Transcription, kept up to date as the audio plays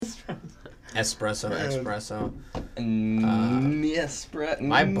Espresso.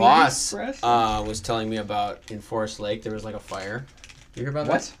 My boss was telling me about in Forest Lake there was like a fire. You hear about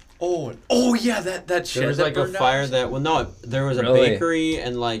that? Oh yeah, that shit. There was like a fire that there was a bakery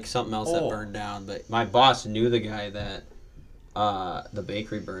and like something else that burned down. But my boss knew the guy that the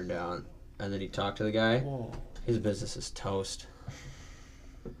bakery burned down, and then he talked to the guy. Whoa. His business is toast.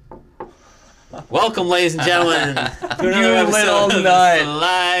 Welcome, ladies and gentlemen, to another episode of The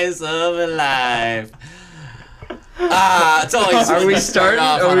Slice of a Life. It's always Are we starting?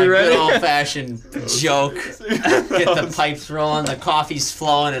 Are we ready? Good old-fashioned joke. Get the pipes rolling, the coffee's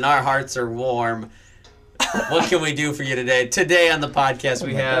flowing, and our hearts are warm. What can we do for you today? Today on the podcast,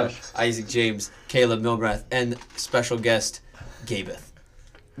 we have Isaac James, Caleb Milbreath, and special guest, Gabeth.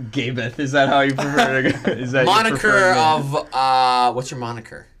 Gabeth, is that how you prefer to go? Is that moniker of, what's your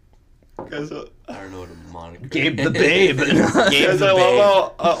moniker? Guys, I don't know what a moniker. Gabe the Babe. Gabe guys, the I Babe.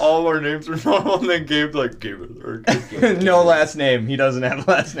 love how all of our names are normal, and then Gabe's like Gabe or Gabe. No last name. He doesn't have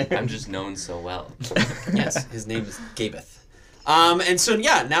a last name. I'm just known so well. Yes, his name is Gabeth. And so,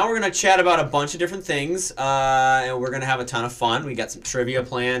 yeah, now we're going to chat about a bunch of different things, and we're going to have a ton of fun. We got some trivia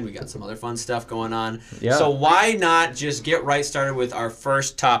planned. We got some other fun stuff going on. Yeah. So why not just get right started with our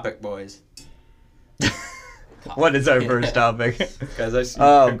first topic, boys? What is our first topic? Guys, I see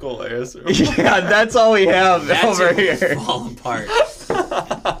pickle ASMR. Yeah, that's all we have That's over here. fall apart.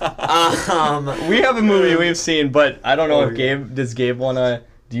 We have a movie we've seen, but I don't know if Gabe wanna.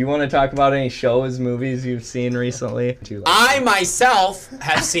 Do you want to talk about any shows, movies you've seen recently? I myself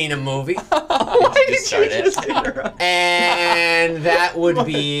have seen a movie. Why did you just interrupt? And that would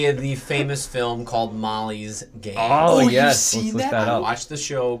be the famous film called Molly's Game. Oh, you've yes. seen Let's look that? that I up. watched the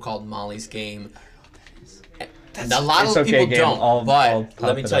show called Molly's Game. And a lot It's of okay, people Gabe. don't, I'll but pop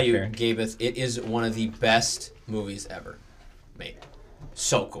let me it tell up you, here. Gabeth, it is one of the best movies ever made.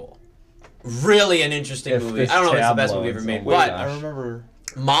 So cool. Really an interesting If movie. this I don't know if it's the best tab movie ever loads, made, oh Wait, but I remember.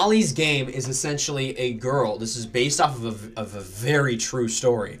 Molly's Game is essentially a girl. This is based off of a very true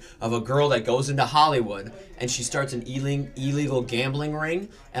story of a girl that goes into Hollywood and she starts an illegal gambling ring,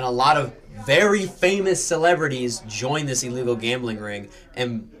 and a lot of very famous celebrities join this illegal gambling ring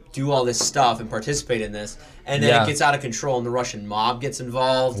and do all this stuff and participate in this, and then it gets out of control and the Russian mob gets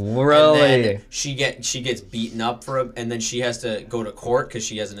involved. Really? And then she gets beaten up and then she has to go to court because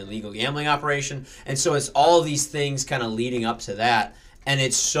she has an illegal gambling operation, and so it's all of these things kind of leading up to that. And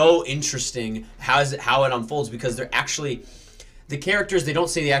it's so interesting how it unfolds, because they're actually, the characters, they don't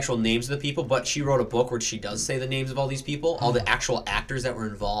say the actual names of the people, but she wrote a book where she does say the names of all these people, all the actual actors that were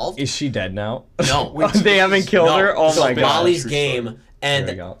involved. Is she dead now? No. They haven't killed No. her? Oh So my god. Molly's True Game, There we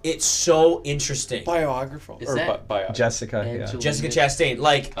and go. it's so interesting. Biographer. Is Or that- biographer. Jessica, Angela- Jessica Chastain,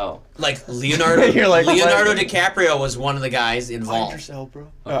 like Leonardo. You're like, Leonardo what? DiCaprio was one of the guys Find involved. yourself, bro.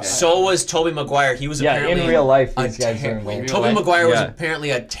 Okay. So was Tobey Maguire. He was Yeah, apparently in real life, a these guys are involved. Real Tobey life? Maguire was Yeah. apparently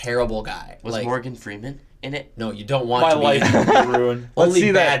a terrible guy. Was like, Morgan Freeman in it? No, you don't want My to be. life will be ruined. Let's Only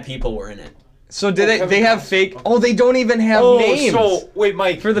see bad that. people were in it. So did Kevin they have Costner. fake? Oh, they don't even have Oh, names. so wait,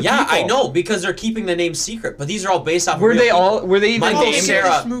 Mike. For the Yeah, people. I know, because they're keeping the name secret. But these are all based off. Were of real they people. all? Were they even Michael named? This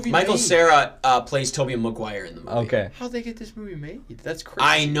Cera. movie Michael made? Cera plays Tobey Maguire in the movie. Okay. How'd they get this movie made? That's crazy.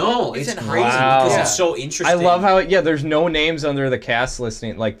 I know, It's it's in crazy Wow. because Yeah. it's so interesting. I love how there's no names under the cast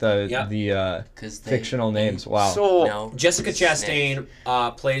listing, like the Yeah. fictional names. Wow. So No. Jessica Chastain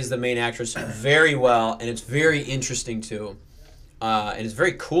plays the main actress very well, and it's very interesting too. And it's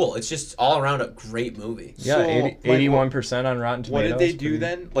very cool. It's just all around a great movie. Yeah, So, 81% on Rotten Tomatoes. what did they do Pretty-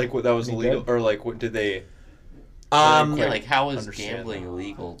 then? Like, what that was pretty illegal, good. or like, what did they? Yeah, Um, like how is understand gambling that.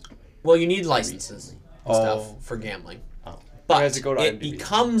 illegal? well, you need licenses and Oh. stuff for gambling. Oh. But Why does it go to it IMDb?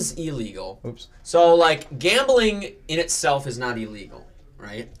 becomes illegal. Oops. So, like, gambling in itself is not illegal,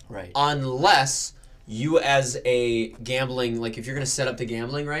 right? Right. Unless you, as a gambling, like, if you're going to set up the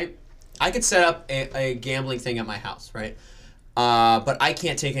gambling, right? I could set up a gambling thing at my house, right? But I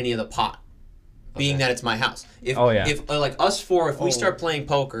can't take any of the pot, being that it's my house. If, Oh, yeah. If like us four, if we start playing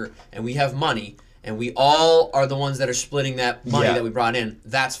poker and we have money and we all are the ones that are splitting that money Yeah. that we brought in,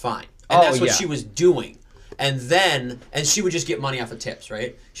 that's fine. And Oh, that's what yeah. she was doing. And she would just get money off of tips,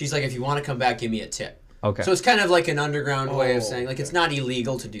 right? She's like, if you want to come back, give me a tip. Okay. So it's kind of like an underground way of saying, like, it's not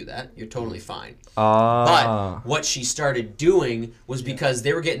illegal to do that. You're totally fine. But what she started doing was because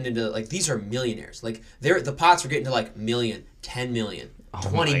they were getting into, like, these are millionaires. Like, the pots were getting to, like, million, 10 million,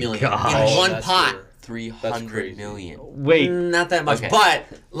 20 my million gosh. in one That's pot. weird. 300 crazy. million. Wait. Not that much, Okay. but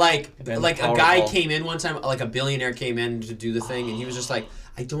like then a Powerball. guy came in one time, like a billionaire came in to do the thing, and he was just like,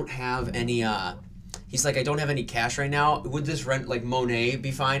 I don't have any. He's like, I don't have any cash right now. Would this rent like Monet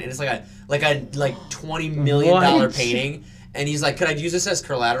be fine? And it's like a $20 million What? painting, And he's like, "Could I use this as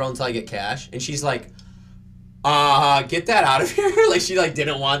collateral until I get cash?" And she's like, get that out of here. Like, she like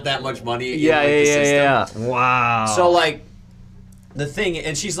didn't want that much money. Yeah, in, like, the system. yeah. Wow. So like, the thing,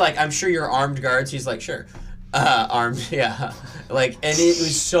 and she's like, "I'm sure you're armed guards." He's like, "Sure." Armed, yeah. Like, and it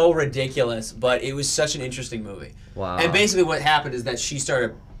was so ridiculous, but it was such an interesting movie. Wow. And basically what happened is that she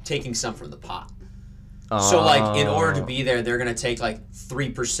started taking some from the pot. So, like, in order to be there, they're going to take, like,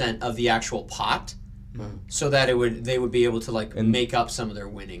 3% of the actual pot so that they would be able to, like, make up some of their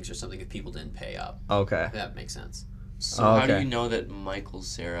winnings or something if people didn't pay up. Okay. If that makes sense. So how do you know that Michael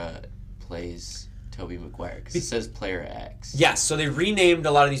Cera plays Tobey Maguire? Because it says Player X. Yes, so they renamed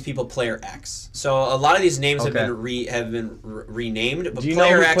a lot of these people Player X. So a lot of these names have been renamed. But Do you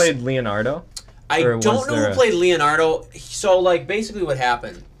Player know who X, played Leonardo? I don't know who played Leonardo. So, like, basically what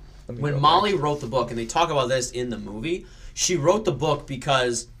happened, when Molly wrote the book, and they talk about this in the movie, she wrote the book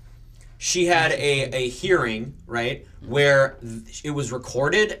because she had a hearing, right, where it was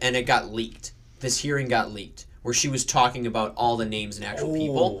recorded and it got leaked. This hearing got leaked, where she was talking about all the names and actual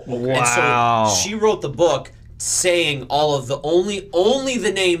people. Wow. And so she wrote the book saying all of the only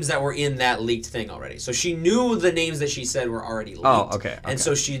the names that were in that leaked thing already. So she knew the names that she said were already leaked. Oh, okay. And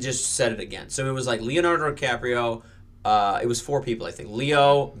so she just said it again. So it was like Leonardo DiCaprio. It was 4 people, I think.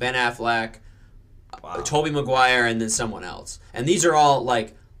 Leo, Ben Affleck, Tobey Maguire, and then someone else. And these are all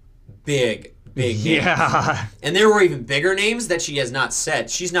like big names. Yeah. And there were even bigger names that she has not said.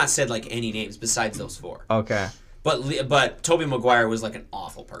 She's not said like any names besides those 4. Okay. But Tobey Maguire was like an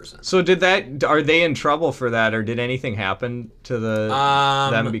awful person. So are they in trouble for that, or did anything happen to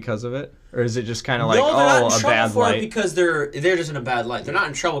them because of it? Or is it just kind of like, no, they're not in a trouble bad for light? it because they're just in a bad light. They're not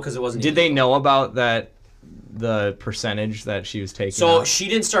in trouble because it wasn't. Did they know about that, the percentage that she was taking? So out? she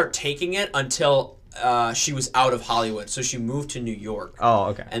didn't start taking it until she was out of Hollywood. So she moved to New York. Oh,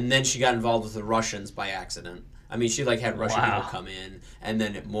 okay. And then she got involved with the Russians by accident. I mean, she like had Russian people come in, and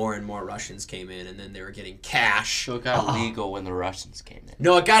then more and more Russians came in, and then they were getting cash. So it got illegal when the Russians came in.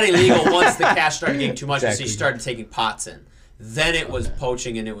 No, it got illegal once the cash started getting too much, Exactly. and she started taking pots in. Then it was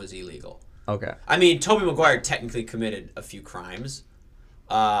poaching, and it was illegal. Okay. I mean, Tobey Maguire technically committed a few crimes,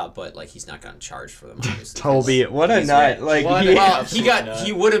 but like he's not gotten charged for them. Obviously, Toby, what a nut! Like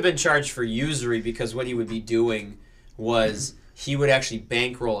he would have been charged for usury because what he would be doing was he would actually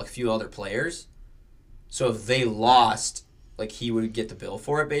bankroll a few other players. So if they lost, like he would get the bill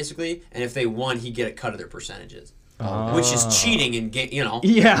for it basically, and if they won, he'd get a cut of their percentages, which is cheating and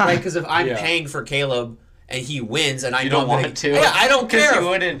Yeah. right? Because if I'm paying for Caleb and he wins and I You know don't want to. yeah, I don't care. You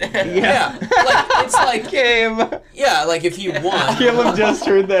wouldn't. Yeah, like it's like game. yeah, like if he won. Caleb just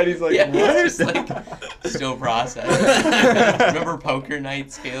heard that. He's like, Yeah, what? it's just like still processing. Remember poker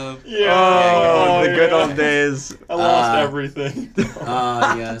nights, Caleb? Oh, the good old days. I lost everything.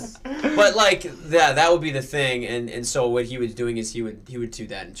 Yes. But like that would be the thing, and so what he was doing is he would do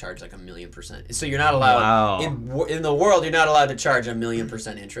that and charge like 1,000,000%. So you're not allowed in the world. You're not allowed to charge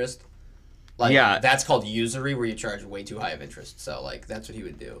 1,000,000% interest. Like that's called usury, where you charge way too high of interest. So like that's what he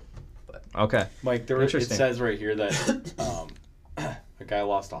would do. But Okay. Mike, it says right here that a guy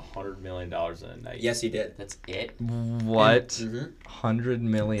lost $100 million in a night. yes, he did. That's it. What? Mm-hmm. 100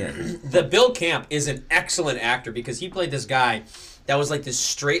 million. The Bill Camp is an excellent actor because he played this guy that was like this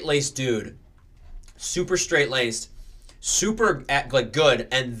straight-laced dude, super straight-laced, super like good,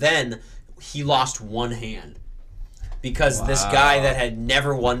 and then he lost one hand because this guy that had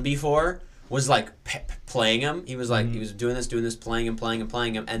never won before was like playing him. He was like he was doing this, playing him,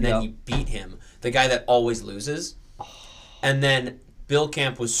 and then he beat him, the guy that always loses, and then Bill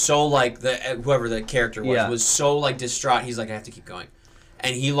Camp was so like whoever the character was so like distraught. He's like, I have to keep going,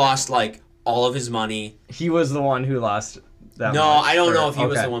 and he lost like all of his money. He was the one who lost that No, much, I don't or- know if he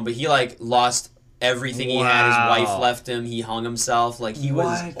was okay. the one, but he like lost everything he had. His wife left him. He hung himself. Like he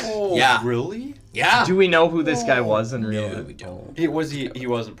was. Oh, Yeah. really? Yeah. Do we know who this guy was in real No, life? we don't. He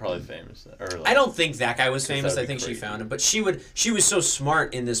wasn't probably famous. Or like, I don't think that guy was famous. that'd I be think she crazy. found him, but she was so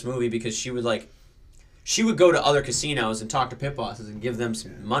smart in this movie because she would go to other casinos and talk to pit bosses and give them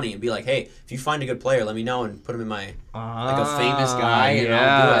some money and be like, hey, if you find a good player, let me know and put him in my like a famous guy and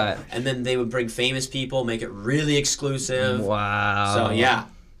I'll do it. And then they would bring famous people, make it really exclusive. Wow. So yeah,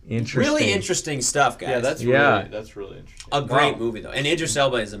 Interesting. really interesting stuff, guys. Yeah, that's really interesting. a great movie though. And Idris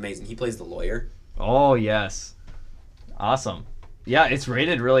Elba is amazing. He plays the lawyer. Oh, yes. Awesome. Yeah, it's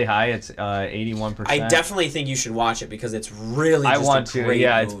rated really high. It's 81%. I definitely think you should watch it because it's really I just want a to. great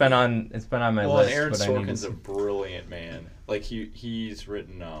Yeah, movie. it's been on my Well, list. and Aaron but I need to Sorkin's see. a brilliant man. Like he's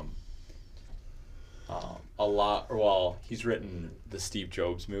written a lot. Well, he's written the Steve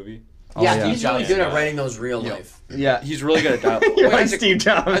Jobs movie. Oh, Yeah, yeah. he's really Yeah. good at writing those real life. Yeah. He's really good at dialogue. You're What like is it- Steve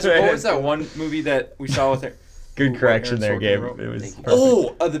Jobs. What was that one movie that we saw with Good correction there, Aaron Gabe. Sorkin wrote? It was Thank you.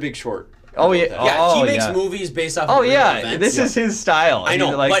 perfect. Oh, The Big Short. Oh yeah. Yeah, Oh, he makes yeah. movies based off. Oh of real yeah, events. this is his style. I know,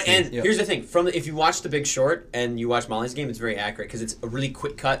 He likes but and these. here's the thing: if you watch The Big Short and you watch Molly's Game, it's very accurate because it's a really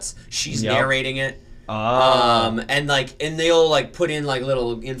quick cuts. She's Yep. narrating it. And they'll like put in like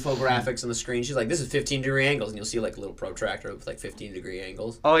little infographics on the screen. She's like, "This is 15-degree angles," and you'll see like a little protractor with like 15-degree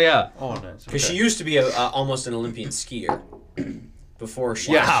angles. Oh yeah. Oh, nice. Because she used to be almost an Olympian skier before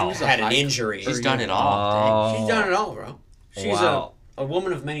she Wow. had an injury. She's done it all. She's done it all, bro. She's Wow. a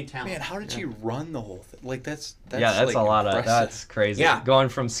woman of many talents. Man, how did she run the whole thing? Like that's Yeah, that's like, a lot of. impressive. That's crazy. Yeah. Going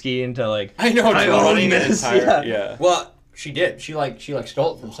from skiing to like. I know. I to own running an this, entire- yeah. yeah. Well, she did. She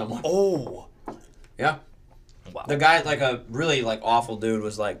stole it from someone. Oh. Yeah. Wow. The guy, like a really like awful dude,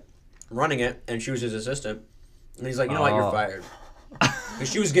 was like running it, and she was his assistant. And he's like, "You know what? You're Oh. fired."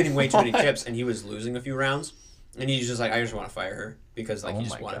 Because she was getting way too many tips, and he was losing a few rounds. And he's just like, "I just want to fire her because like Oh he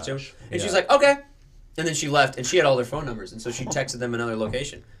just my wanted gosh. to." And Yeah. she's like, "Okay." And then she left, and she had all their phone numbers, and so she texted them another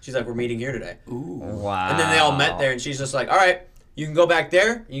location. She's like, "We're meeting here today." Ooh. Wow. And then they all met there, and she's just like, "All right, you can go back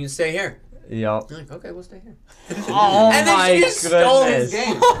there. You can stay here." Yep. I'm like, "Okay, we'll stay here." Oh And then my she just stole his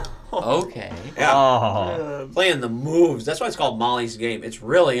goodness. game. Okay. Yeah. Oh, Playing the moves. That's why it's called Molly's Game. It's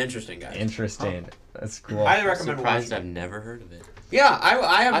really interesting, guys. interesting. That's cool. Highly recommend Surprised watching. I've never heard of it. Yeah,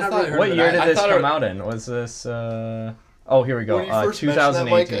 I have I never thought- really heard What of it. year did I this thought come it- out in? Was this? Oh, here we go. When you first mentioned that,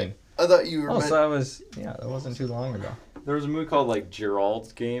 2018. Mike, I thought you were Oh, meant- so that was that wasn't too long ago. There was a movie called like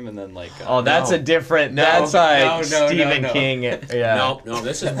Gerald's Game, and then like. Oh, that's No. a different. No, That's like no, Stephen no. King. Yeah. No,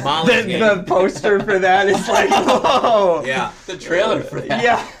 this is Molly's Game. The poster for that is like, whoa. Yeah. The trailer for that.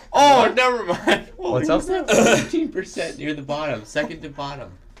 Yeah. Oh, never mind. What's up? 15% near the bottom, second to bottom.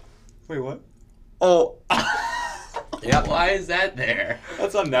 Wait, what? Oh. Yep. Why is that there?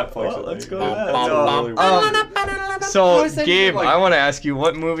 That's on Netflix. Well, I let's think. go to Bum, that. bum, So, bum. So, How is that Gabe, even, like- I want to ask you,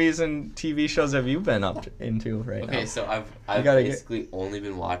 what movies and TV shows have you been up into right Okay, now? so I've gotta get- basically only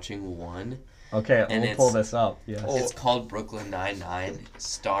been watching one. Okay, and we'll pull it's- this up. Yes. Oh. It's called Brooklyn Nine-Nine,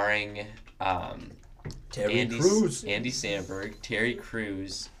 starring Terry Andy Crews. Samberg, Terry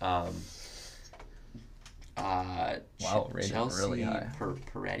Crews, Wow, rated Chelsea really high.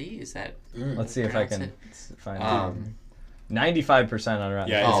 Peretti. Is that? Let's see if I can pronounce find Um, 95% on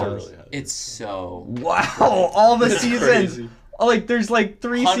Rotten Yeah, Tomatoes. it's really high. It's so. Wow, all the That's seasons. crazy. Oh, like there's like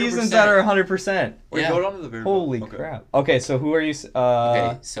 3 seasons that 100%. are 100%. Wait, Yeah. go down to the very Holy bottom. Okay. crap. Okay, so who are you?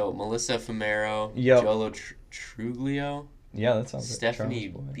 Okay, so Melissa Fumero, Yep. Jolo Truglio, Yeah, that sounds Stephanie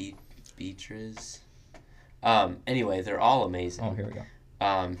like Charles Boy. Beatriz. Anyway, they're all amazing. Oh, here we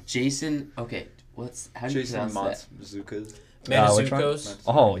go. Jason. Okay, how do you Jason pronounce that? Matsuka. Which one? Manzukos.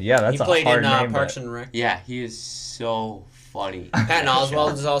 Oh, yeah, that's He played a hard in name. Parks but- and Rec. Yeah, he is so funny. Patton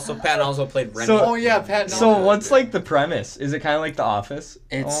Oswalt is also. Patton Oswalt played Rennie. So- Oh yeah, Pat. So what's like the premise? Is it kind of like The Office?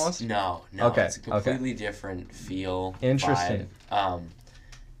 It's almost? no, Okay, it's a completely different feel. Interesting. Vibe.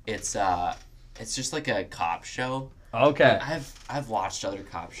 It's just like a cop show. Okay. I've watched other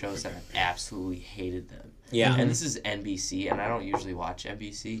cop shows and I've absolutely hated them. Yeah. Mm-hmm. And this is NBC, and I don't usually watch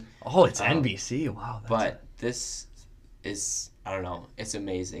NBC, Oh, it's NBC. Wow. That's but this is, I don't know, it's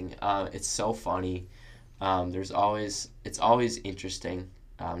amazing. It's so funny. It's always interesting,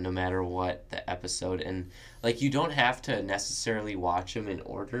 no matter what the episode, and like you don't have to necessarily watch them in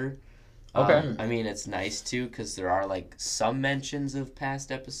order. Okay. I mean, it's nice too because there are like some mentions of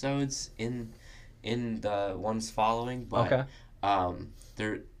past episodes in the ones following, but Okay.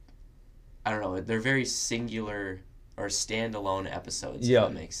 they're, I don't know, they're very singular or standalone episodes. Yeah. If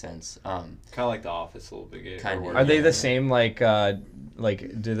that makes sense. Kind of like The Office a little bit. Kinda. or Are they Yeah. the same? Like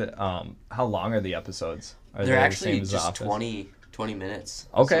do the how long are the episodes? Are They're they actually the same as The just Office? 20 minutes.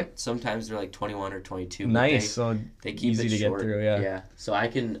 Okay. Sometimes they're like 21 or 22. but Nice. So They keep easy it to short. get through. Yeah. Yeah. So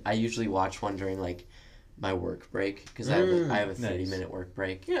I usually watch one during like my work break because I have a 30-minute work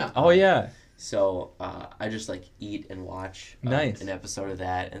break. Yeah. Oh yeah. So I just like eat and watch Nice. an episode of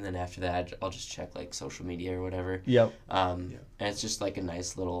that, and then after that I'll just check like social media or whatever. Yep. And it's just like a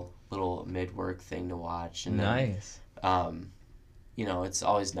nice little mid-work thing to watch. And Nice. then, you know, it's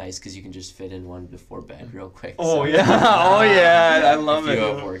always nice because you can just fit in one before bed real quick. Oh so, yeah. Oh yeah. I love if you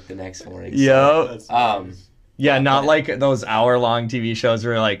it. have work the next morning. Yep. That's Yeah, not like those hour-long TV shows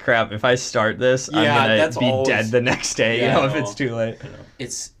where like, crap, if I start this, Yeah, I'm gonna that's be always- dead the next day. Yeah, you know, if I it's know. too late.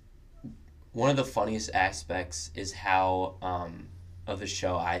 It's one of the funniest aspects is how of the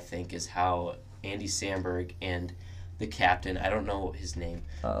show, I think, is how Andy Samberg and the captain, I don't know his name.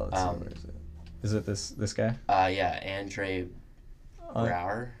 Let's see, where is it? Is it this guy? Yeah, Andre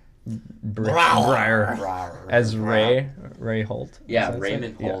Brower. Breyer. Brower. As Ray Holt. Yeah, Is that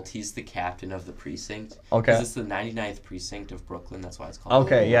Raymond it? Yeah. Holt. He's the captain of the precinct. Okay. 'Cause it's the 99th precinct of Brooklyn. That's why it's called.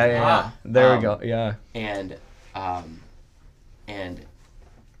 Okay. Yeah. Ah. There we Um, go. Yeah. And and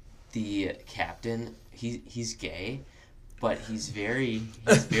the captain, he's gay, but he's very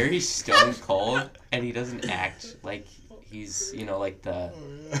stone cold, and he doesn't act like he's like the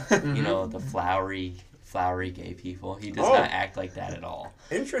the flowery gay people. He does not act like that at all.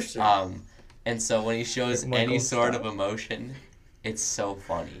 Interesting. And so when he shows any sort of emotion, it's so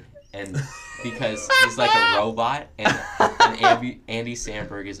funny. And because he's like a robot, and Andy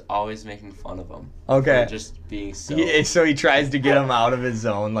Samberg is always making fun of him. Okay. For just being so. So he tries to get him out of his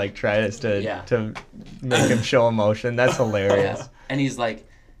zone, like tries to make him show emotion. That's hilarious. Yeah. And he's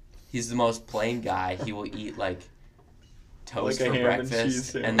the most plain guy. He will eat like toast Like a for ham and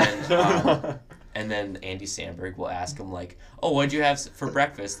breakfast, cheese and then Andy Samberg will ask him like, "Oh, what'd you have for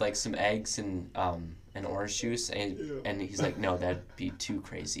breakfast? Like some eggs and orange juice?" And he's like, "No, that'd be too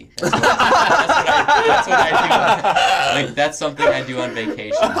crazy. That's what I do. Like that's something I do on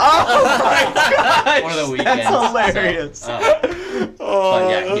vacation." Oh my gosh! One of the weekends. That's hilarious. But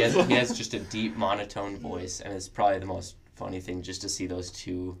yeah, he has just a deep monotone voice, and it's probably the most funny thing just to see those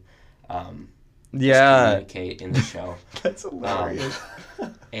two communicate in the show. That's hilarious.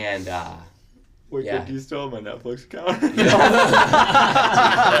 And Wait, yeah. do you still have my Netflix account?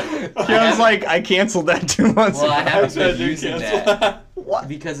 I was like, I canceled that 2 months well, I ago. haven't I been did using cancel. that What?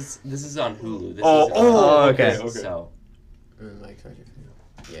 because this is on Hulu. This Oh, is on okay. Okay. So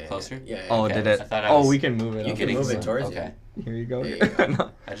Yeah. Closer? Yeah. Oh, Okay. did it? I thought I was- we can move it. You up. can move it towards okay. Here you go. There you go.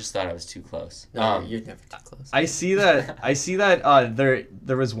 No. I just thought I was too close. No, you're never too close. I see that.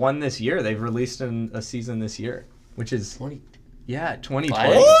 There was one this year. They've released a season this year, which is 20.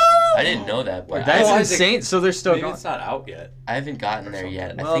 2020. I didn't know that, but That's Oh, is it- insane. So they're still Maybe going. it's not out yet. I haven't gotten there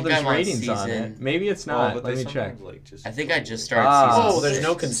yet. I Well, think there's I'm on ratings on season. it. Maybe it's Oh, not. but Let they me check. sometimes, like, just I think I just started Ah. season. Oh, there's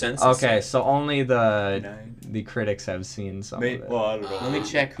no 6. consensus. Okay, so only the Nine. critics have seen some May- of it. well, I don't know. Let me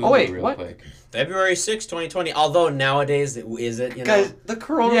check Hulu Oh, wait, real what? quick. February 6, 2020. Although nowadays, is it, you know? Guys, the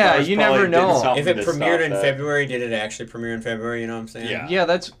coronavirus. Yeah, you probably never did know. something If it to premiered stop in that. February, did it actually premiere in February? You know what I'm saying? Yeah. Yeah,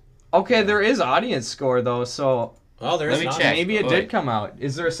 that's okay. There is audience score though, so Well, there's Let me not. check. maybe it Wait. did come out.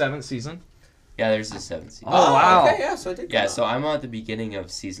 Is there a 7th season? Yeah, there's the 7th season. Oh, wow. Okay, yeah, so it did. Yeah, come so out. I'm at the beginning of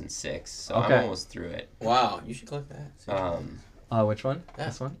season 6, so Okay. I'm almost through it. Wow, you should click that. Which one? Yeah.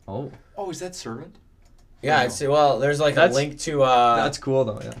 This one? Oh, Oh, is that Servant? Yeah, I'd say. Well, there's like That's- a link to that's cool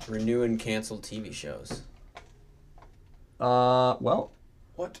though. Yeah. renew and cancel TV shows. Well,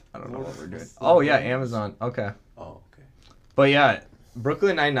 What? I don't know what we're doing. Oh yeah, Amazon. Okay, Oh, okay. but yeah,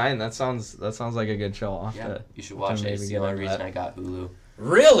 Brooklyn Nine-Nine. That sounds like a good show. I'll have Yeah, to- you should to watch it. maybe It's the get only into reason that. I got Hulu.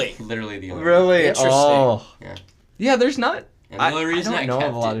 Really? Literally the only Really? Interesting. Oh. Yeah. Yeah, there's not. And the only reason I I don't know kept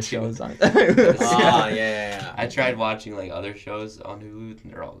of a lot it, of too. shows on. Ah, yeah. I tried watching like other shows on Hulu,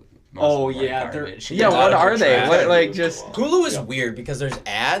 and they're all Oh, most of them are yeah, they're- garbage. Yeah, what are they? trash. What like just? Hulu is Yeah. weird because there's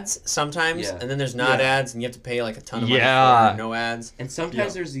ads sometimes, Yeah. and then there's not Yeah. ads, and you have to pay like a ton of money Yeah. for no ads. And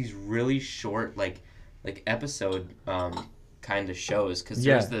sometimes there's these really short like episode kind of shows because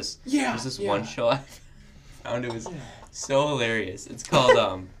Yeah. there's Yeah. this one show I found it was so hilarious. It's called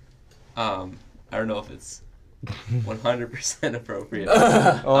I don't know if it's 100% appropriate.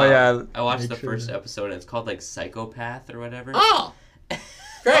 Oh yeah. I watched the Make sure. first episode and it's called like Psychopath or whatever. Oh,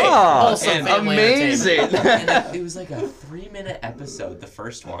 great! Oh, Wholesome and family amazing. entertainment. And it was like a 3-minute episode, the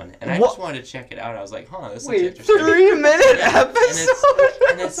first one, and I What? just wanted to check it out. I was like, huh, this Wait, looks interesting. 3-minute episode.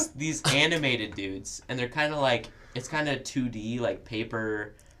 And it's these animated dudes, and they're kind of like, it's kind of 2D, like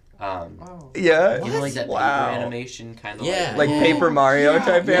paper, Yeah. you know, like that Wow. paper animation kind of Yeah. Like Paper Mario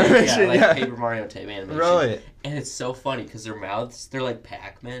type yeah, animation. like Yeah. Paper Mario type animation. Really? And it's so funny because their mouths, they're like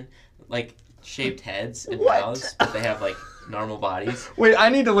Pac-Man, like shaped heads and What? mouths, but they have like normal bodies. Wait, I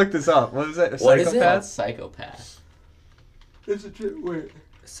need to look this up. What is it? What is it? Psychopath? Psychopath. Wait.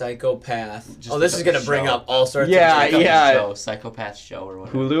 Psychopath. Just Oh, this is look up gonna the bring show. up all sorts Yeah, of Jacob- yeah. Show, Psychopath show or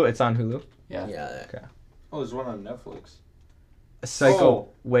whatever. Hulu. It's on Hulu. Yeah. Yeah. Okay. Oh, there's one on Netflix. Psycho. Oh.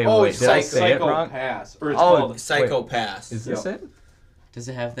 Wait. Oh, Did I say it wrong? Psychopath. Or it's Oh, called Psychopath. Is this it? Does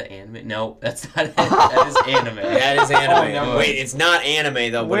it have the anime? No, that's not it. That is anime. That is anime. Oh, no. Wait, it's not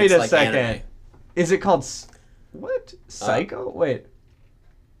anime though. But Wait it's a like second. Anime. Is it called? What? Psycho? Wait.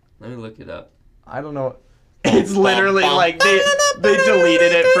 Let me look it up. I don't know. It's literally bum. like they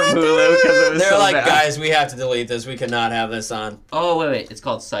deleted it from Hulu because it was They're so like, bad. guys, we have to delete this. We cannot have this on Oh, wait. It's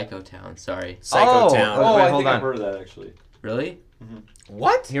called Psycho Town. Sorry. Psycho Oh, Town. oh. I hold think on. I've heard of that actually. Really?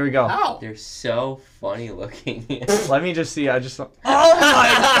 What? Here we go. How? They're so funny looking. Let me just see. I just. Oh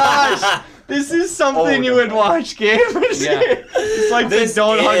my gosh! This is something you would watch, Gabe. It's like This this.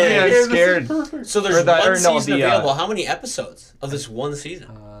 Don't hug me. I'm is- scared. So there's Or the- one or no, season the, available. How many episodes of this one season?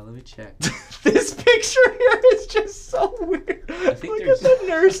 Let me check. This picture here is just so weird. think Look there's- at the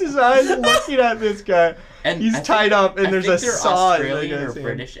nurse's eyes looking at this guy. And He's tied up, and there's a they're saw. in the Australian or guy's hand.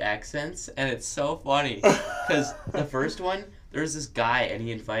 British accents, and it's so funny because the first one, there was this guy, and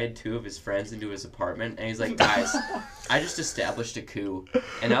he invited 2 of his friends into his apartment, and he's like, "Guys, I just established a coup,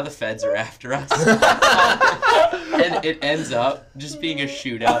 and now the feds are after us." And it ends up just being a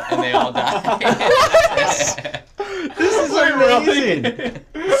shootout, and they all die. This is amazing.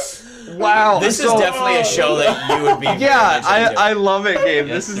 Wow. This is definitely a show that you would be. Yeah, very much into. I love it, Gabe.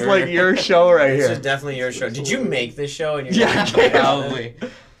 Yes, This is sir. like your show right This here. is definitely your show. Did you make this show? And Yeah, Gabe.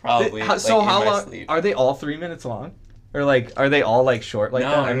 Probably. So like, how in my long sleep. are they? All 3 minutes long, or like are they all like short like no,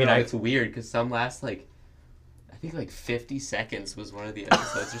 that? I mean, I it's weird because some last like, I think like 50 seconds was one of the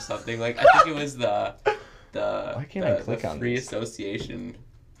episodes or something. Like I think it was the Why can't I click on free these? association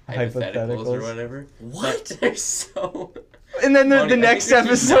hypotheticals or whatever. What? But they're so. and then the funny. I next think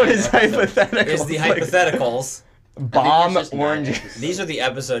there's just episode 9 is episodes. hypothetical. Is the hypotheticals? Bomb just 9 oranges. episodes. These are the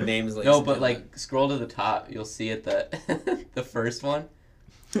episode names. ladies No, and but gentlemen. like scroll to the top, you'll see it the first one.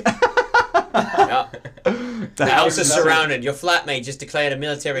 Yeah. The house is nothing. surrounded. Your flatmate just declared a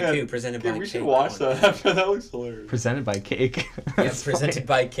military Yeah, coup presented by we should Cake. watch that after. That looks hilarious. Presented by Cake. Yeah, That's presented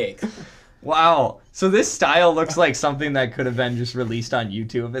funny. by Cake. Wow. So this style looks like something that could have been just released on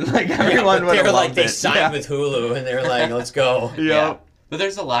YouTube, and like everyone would They have were like loved they it. signed Yeah. with Hulu, and they were like, "Let's go." Yeah. But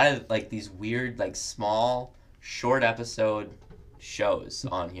there's a lot of like these weird, like small, short episode shows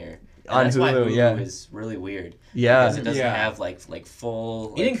on here. And On that's why Hulu, Hulu yeah. is really weird. Yeah. Because it doesn't Yeah. have like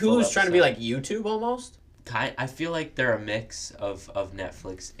full. You think full Hulu's trying to be episodes. like YouTube almost? I feel like they're a mix of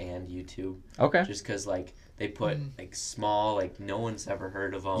Netflix and YouTube. Okay. Just because like they put like small, like no one's ever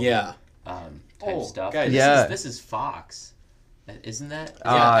heard of them. Yeah. Type Oh, stuff. guys. This Yeah. This is Fox. Isn't that?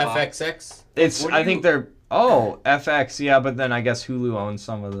 Yeah, Uh, FXX. It's. What do I think you- they're. FX. Yeah, but then I guess Hulu owns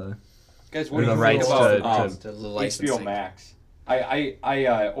some of the. Guys, Or what do the you rights feel to- about to- The HBO licensing. Max?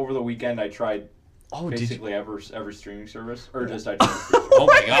 I over the weekend I tried Oh, did you? basically every streaming service, or just I tried. Oh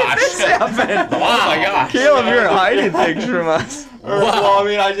my gosh! This happened. Oh my gosh! Caleb, you're hiding things from us. Well, I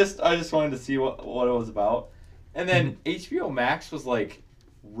mean, I just wanted to see what it was about, and then HBO Max was like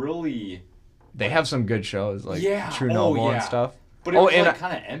really, They have some good shows like Yeah. True Oh, Noble and yeah. stuff. but it Oh, was and like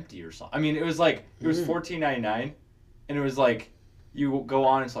kind of empty or something. I mean, it was like it was $14.99, and it was like you go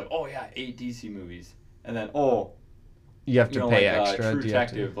on, it's like, oh yeah, 8 DC movies, and then You have to you know, pay like, extra. True do you have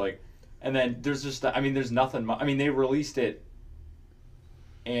to- Detective, like, and then there's just I mean, there's nothing. I mean, they released it,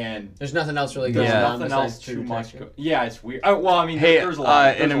 and There's nothing else really there's going Yeah. on nothing besides else True too much. Detective. Yeah, it's weird. Well, I mean, Hey, there's a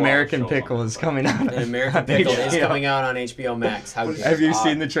lot. an American Pickle is coming out. An American on Pickle is HBO. coming out on HBO Max. How dare Have you you?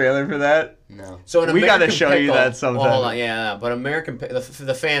 seen the trailer for that? No. So an We gotta American show you Pickle- that sometime. Well, hold on, yeah, but American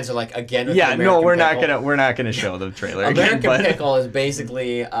the fans are like again. With Yeah, the no, American we're not gonna show the trailer American again. But Pickle is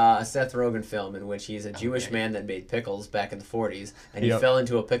basically a Seth Rogen film in which he's a Jewish man that made pickles back in the 40s, and he Yep. fell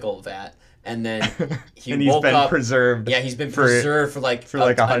into a pickle vat, and then he and he's woke been up. preserved. Yeah, he's been for- preserved for like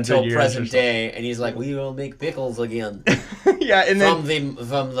 100 until years or present something. day, and he's like, we will make pickles again. Yeah, and then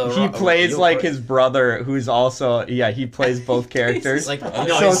from the he plays like his brother, who's also he plays both characters. He's like, So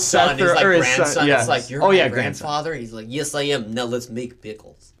no, his son, Seth his like or his son- grandson. yeah. It's like, you're Oh, my yeah, grandfather. He's like, yes, I am. Now let's make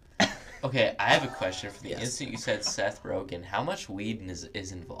pickles. Okay, I have a question. For the Yes. instant you said Seth Rogen, how much weed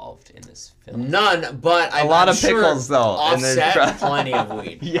is involved in this film? None, but A lot of pickles, though, and there's Offset, pro- plenty of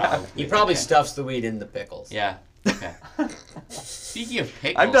weed. Yeah. He probably stuffs the weed in the pickles. Yeah. Okay. Speaking of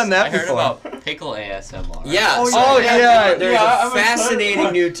pickles, I've done that I heard before. about pickle ASMR. Yeah. Oh, so yeah. There's Yeah, a I'm excited fascinating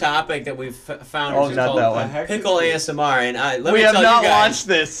about new topic that we've found. Oh, which is not called that one. Heck Pickle is ASMR, and let We me have tell not you guys, watched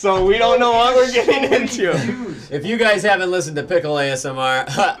this, so we don't know what we're getting into. if you guys haven't listened to Pickle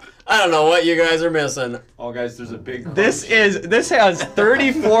ASMR, I don't know what you guys are missing. Oh, guys, there's a big. This has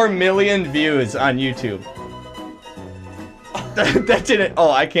 34 million views on YouTube. That didn't. Oh,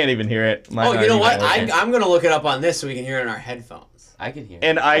 I can't even hear it. Mine Oh, aren't you know even what? working. I'm gonna look it up on this so we can hear it in our headphones. I can hear.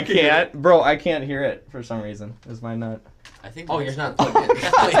 And I can hear can't, bro. I can't hear it for some reason. Is mine not? I think. Oh, you're not plugged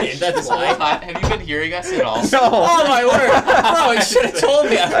in. That's why. Have you been hearing us at all? No. Oh my word! Bro, you should have told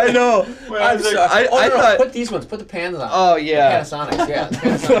me. I know. I'm sorry. I No, thought. put these ones. Put the pans on. Oh The yeah. Panasonics. Yeah. The The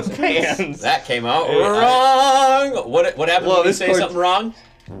Panasonics. pans. That came out Yeah. wrong. What happened Well, when you this say cord- something wrong?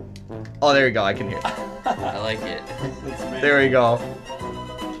 Oh, there you go. I can hear. I like it. There we go.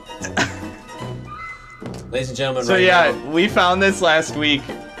 Ladies and gentlemen, So right yeah, now, we found this last week.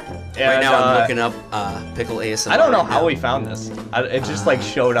 right and, now I'm looking up Pickle ASMR. I don't know right how now. we found this. It just like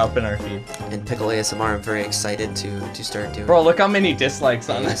showed up in our feed. And Pickle ASMR, I'm very excited to start doing. Bro, look how many dislikes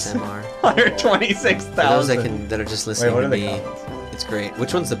on this. ASMR. For those 126,000. that are just Wait, listening what to are the me, comments? it's great.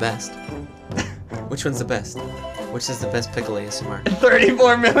 Which one's the best? Which one's the best? Which is the best Pickle ASMR?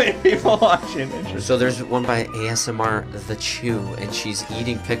 34 million people watching. Interesting. So there's one by ASMR The Chew, and she's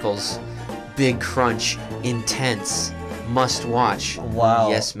eating pickles Big crunch, intense, must watch. Wow.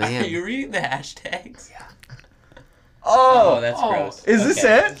 Yes, Are ma'am. you reading the hashtags? Yeah. Oh, that's gross. is this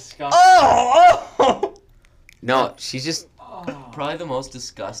Okay. it? Disgusting. Oh. No, she's just. Probably the most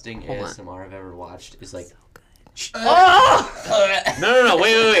disgusting Hold on. ASMR I've ever watched is like. Oh. No,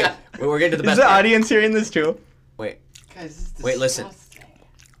 wait. We're getting to the Is best the part. audience hearing this too? Wait. Guys, this is Wait, listen. disgusting.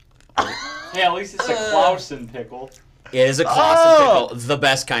 Hey, at least it's a Clausen pickle. It is a Clausen pickle, the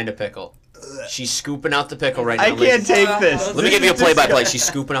best kind of pickle. She's scooping out the pickle right now. I can't ladies. take this. Let me This give you a is play-by-play. She's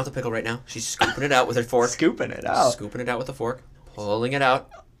scooping out the pickle right now. She's scooping it out with her fork. Scooping it out. Scooping it out with a fork. Pulling it out.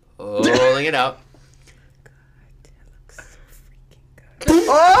 Pulling it out.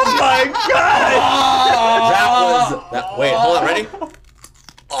 Oh my god! Wait, hold on, ready?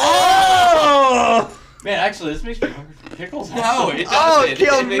 Oh! Man, actually, this makes me hungry for pickles. No, it doesn't. Oh, It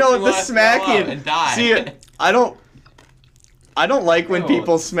kill makes no me the wanna throw up smacking. and die. See, I don't like when No.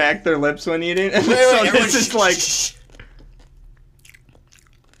 people smack their lips when eating. And Wait, so everyone, this is shh, like shh,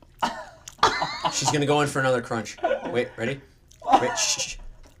 shh. She's gonna go in for another crunch. Wait, ready? Wait, shh.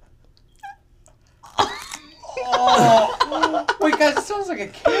 Oh. Wait, guys, it sounds like a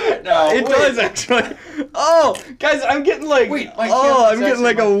carrot now. it does actually. Oh, guys, I'm getting like Wait, my oh, I'm camera's getting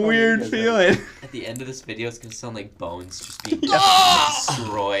like a actually my phone, weird you guys feeling. At the end of this video, it's gonna sound like bones just being Yeah.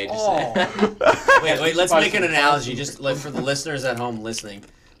 destroyed. Oh. Wait, let's Spice make an and analogy, just like for the listeners at home listening.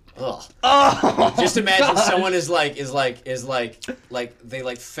 Ugh. Oh, Just imagine gosh. someone is like they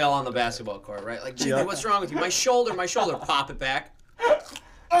like fell on the basketball court, right? Like, Jimmy, Yeah. what's wrong with you? My shoulder. Pop it back.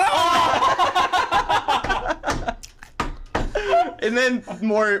 And then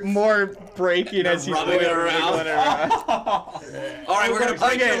more breaking as he's rubbing it around. wiggling around. All right, we're gonna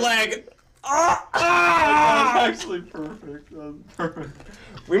break Okay. your leg. That's actually perfect. That's perfect.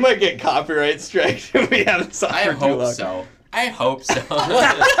 We might get copyright strike if we have this on I for too hope long. so. I hope so. What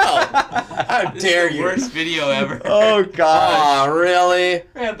the hell? How This dare is the you? worst video ever. Oh god. Aw, really?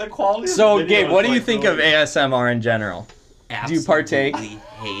 Man, the quality of So, the video Gabe, what is, do you like, think of really- ASMR in general? Do you partake? Absolutely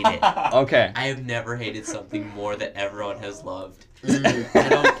hate it. Okay. I have never hated something more that everyone has loved. Mm. I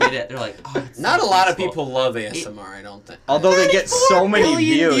don't get it. They're like, oh, it's Not so a lot of peaceful. people love ASMR, I don't think. Although they get so many 94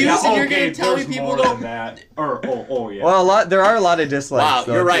 million views. views. Yeah, And you're okay, gonna tell me there's people more don't- than that. Oh, yeah. Well, there are a lot of Wow, dislikes.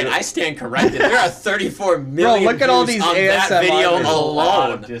 though, you're right. too. I stand corrected. There are 34 million look at all views these on that ASMR video videos. There's a lot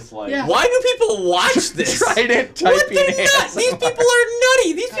of alone. dislikes. Yeah. Why do people watch this? Trident What? typing They're nuts. These ASMR. people are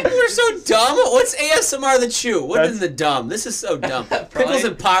nutty. These people are so dumb. What's ASMR the chew? What That's- is the dumb? This is so dumb. Probably- Pickles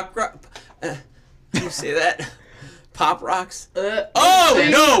and pop rock. Can you say that? Pop rocks? Oh, Oh,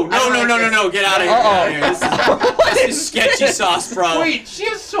 no. Get out of here. Get out of here. This is sketchy sauce, bro. Wait, she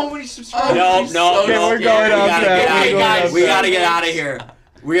has so many subscribers. No. Okay, we're We going off gotta track. get out of We're going here. off We track. gotta get out of here.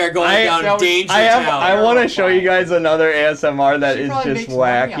 We are going I- down danger I town. want to show you guys another ASMR that She is probably just makes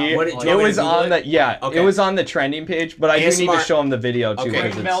money wacky. on What- it. do you It want me was to Google on it? the Okay. it was on the trending page, but I do need to ASMR show him the video too. Okay.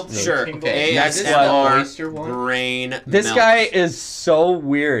 because Melts it's, Sure. Okay. Next ASMR oyster one? brain This melt. guy is so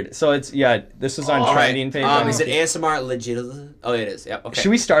weird. So it's this is on All right. trending page. on Is it YouTube. ASMR legit? Oh, it is. Yep. Okay.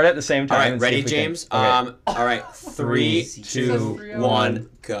 Should we start at the same All time? right. and see Ready, if we can- James? Okay. All right. 3, 2, 1,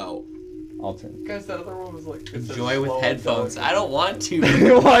 go. I'll turn. Guys, that other one was like. it says Enjoy with slow headphones. down. I don't want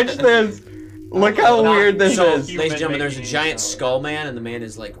to. Watch this. Look how Not weird this so is. human Ladies and gentlemen, there's a making giant each other. skull man, and the man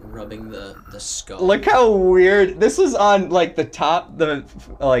is like rubbing the skull. Look how weird. This was on like the top, the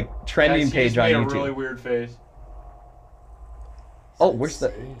trending Guys, he page just on made YouTube. a really weird face. Oh, where's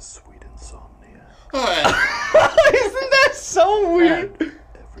the? Sweet insomnia. Isn't that so weird?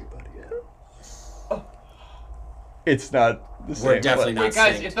 Everybody else. It's not the same. We're definitely but- not Wait,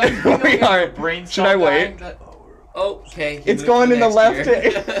 guys, synced. if that thing We that aren't. brain Should cell I dying, wait? that- Okay. he It's moved going to in the next left.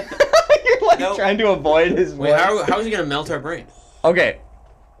 year. You're like Nope. trying to avoid his Wait, voice. how is he gonna melt our brain? Okay.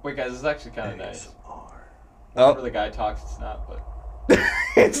 Wait, guys, this is actually kind of nice. ASMR. Whenever Oh, the guy talks, it's not, but.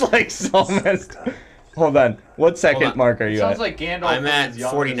 it's like so messed. Hold on. What second Hold on. mark are you Sounds at? like Gandalf. I'm when at he's young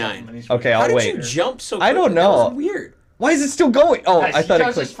or 49. something, and he's Okay, really- I'll How did wait. you jump so I quickly? don't know. That was weird. Why is it still going? Oh, Guys, I he thought it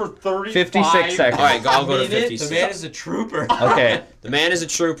does this clicked. for 35 56 seconds. All right, I'll go to The 56. man is a trooper. Okay. The man is a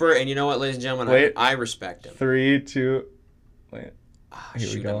trooper, and you know what, ladies and gentlemen? Wait. I respect him. 3, 2. Wait. Ah, Here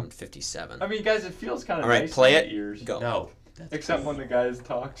we shoot, go. I'm at 57. I mean, guys, it feels kind of All right, nice play in it. the ears. Go. No. Except when the guy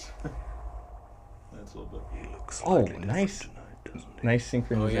talks. That's a little bit. He looks Oh, slightly different nice. tonight, doesn't he? Nice Oh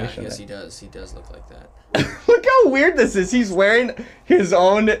synchronization. yeah, yes there. he does. He does look like that. Look how weird this is. He's wearing his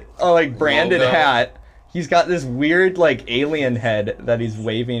own branded Logo. hat. He's got this weird alien head that he's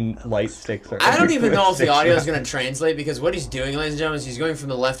waving light sticks around. I don't even know if the Sticks audio is around. going to translate because what he's doing, ladies and gentlemen, is he's going from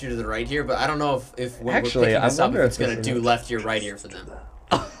the left ear to the right ear. But I don't know if when Actually, we're picking I this up, wonder if it's if going to this do is- left ear, right ear for them.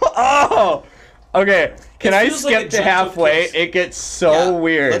 Oh! Okay, can It I feels like skip a to jump halfway? kiss. It gets so Yeah.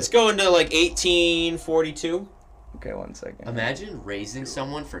 weird. Let's go into like 1842. Okay, 1 second. Imagine raising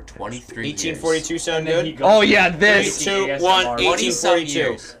someone for 23 years. 1842 sound And then he good? goes Oh to yeah, the this. 3, 2, ASMR. 1, 20-some 1842.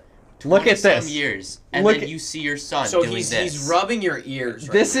 years. Look at 20-some this. years. And Look then at- you see your son So doing he's this. rubbing your ears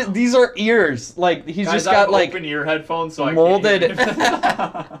right This now. is these are ears. Like he's Guys, just got I've like open ear headphones, so molded- I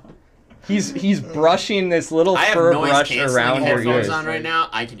can't hear. he's brushing this little I have fur noise brush canceling around your headphones ears. on right now.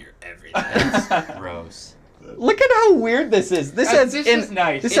 I can hear everything. That's gross. Look at how weird this is. This has This in- is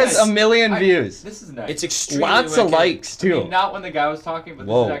nice. This It's- has a million views. This is nice. It's extremely Lots of wicked. likes I too. mean, not when the guy was talking, but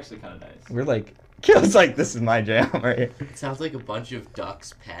Whoa. this is actually kind of nice. We're like, Kill's like, this is my jam right here. It sounds like a bunch of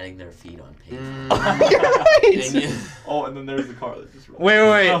ducks patting their feet on paper. You're right. And you- Oh, and then there's the car that just rolled.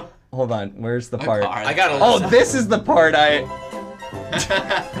 Wait. Oh. Hold on. Where's the A part? car I gotta Oh, listen. this is the part I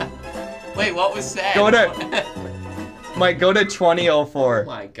Wait, what was that? Go to- might go to 2004. Oh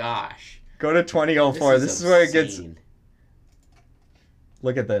my gosh. Go to 2004. This is where it gets. obscene.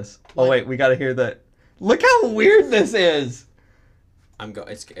 Look at this. Oh wait, we gotta hear the. Look how weird this is.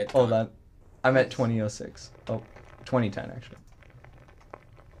 It's Hold on. I'm at 2006. Oh, 2010 actually.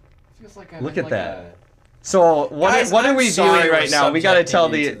 Feels like I'm Look in at like that. So what Guys, what are I'm we sorry viewing we're right now? We gotta subjecting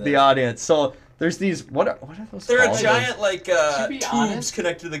tell you the to the this. audience. So there's these what are those They're called? a giant like To be tubes honest-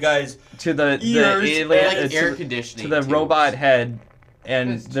 connected to the guy's To the ears alien and, Like to, air the- conditioning. to the tubes. robot head,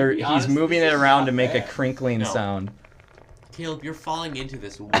 and Guys, to they're be he's honest, moving this it is around not to make a bad. crinkling No. sound. Caleb, you're falling into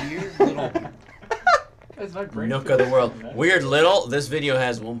this weird little. Guys, my brain nook feels of the world. nice. Weird Little. This video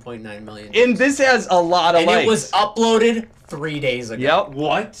has 1.9 million. And this has a lot of And likes. it was uploaded 3 days ago. Yep.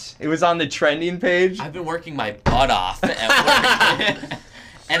 What? It was on the trending page. I've been working my butt off at work.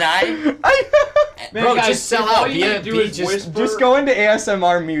 And I Man, Bro, guys, just sell if all out. you need to Be do is just- whisper. Just go into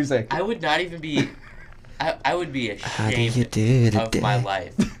ASMR music. would not even be. I would be How do you ashamed do of my today?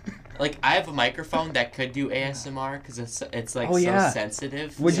 life. Like I have a microphone that could do ASMR because it's like Oh, yeah. so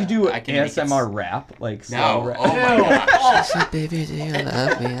sensitive. Would you do I can make it ASMR rap? Like slow No. rap? Oh my gosh. She said, baby, do you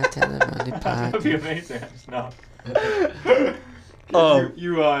love me? I tell him on the That would be podcast. amazing. No. Oh.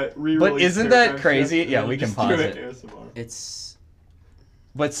 you re-release But isn't Fair that Times crazy? Shift, Yeah, and we can just pause do it. ASMR. It's.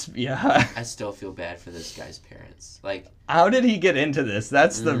 Yeah. I still feel bad for this guy's parents. Like How did he get into this?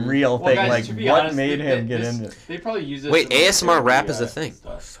 That's the real Well, thing. guys, Like, to be what honest, made they- him they- get this- into it? They probably use this. Wait, in, like, ASMR their rap is a videos thing. and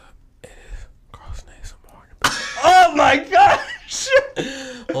stuff. Girls need some more. Oh my gosh!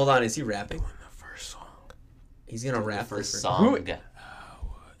 Hold on, is he rapping? The first song. He's gonna rap the first this song. Who-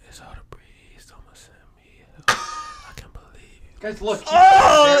 It's all the breeze. Don't send me. I can't believe you. Guys, look. He's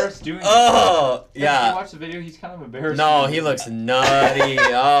Oh! embarrassed doing Oh, this. If you yeah. watch the video, he's kind of embarrassed. No, doing he this. looks nutty.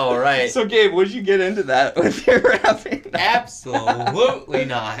 All right. So, Gabe, would you get into that with your rapping? Absolutely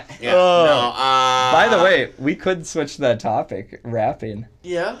not. Yeah. Oh. No. By the way, we could switch that topic, rapping,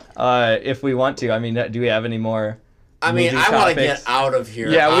 Yeah. if we want to. I mean, do we have any more? I mean, movie I want to topics? get out of here.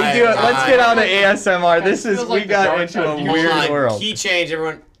 Yeah, we do it. Let's get out of ASMR. This It is feels we like the got dark into side. a Hold weird Hold on. world. Key change,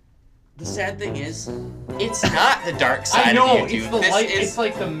 everyone. The sad thing is, it's not the dark side I know. of YouTube. It's the this light. is It's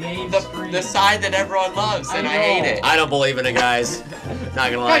like the main the screen. side that everyone loves, and I know. hate it. I don't believe in it, guys.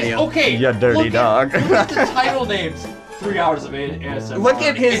 Not gonna lie to Guys, you. okay. You dirty look dog. At, look at the title names. 3 hours of ASMR. Look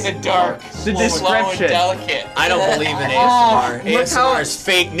at his In the dark, the slow and description. delicate. I don't believe in Oh, ASMR. look how- ASMR is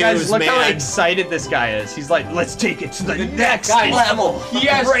fake news, Guys, look man. how excited this guy is. He's like, let's take it to the next Guys, level. he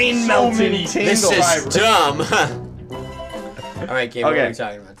has Brain so melting many- This tingles. is dumb. All right, Gabe, what Okay. are we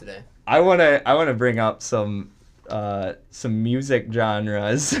talking about today? I wanna bring up some music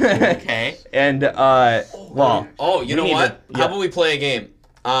genres. Okay. And well, Oh, you know need what? to- How yeah. about we play a game?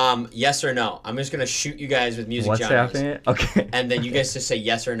 Yes or no. I'm just gonna shoot you guys with music what's genres, happening? Okay. and then you guys just say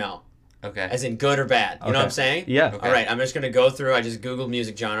yes or no, Okay. as in good or bad. You know what I'm Okay. saying? Yeah. Okay. All right, I'm just gonna go through. I just googled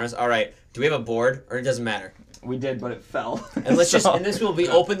music genres. All right, do we have a board or it doesn't matter? We did, but it fell. And let's just So- and this will be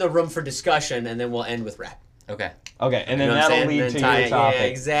open the room for discussion, and then we'll end with rap. Okay. Okay, and then You know what I'm that'll saying? lead Then to tie- your topic. Yeah,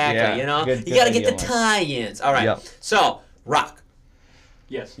 exactly. Yeah, You know, good- you good gotta get the idea, Mike. tie-ins. All right. Yep. So rock.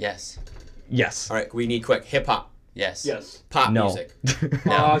 Yes. Yes. Yes. All right, we need quick hip hop, Yes. Yes. pop No. music.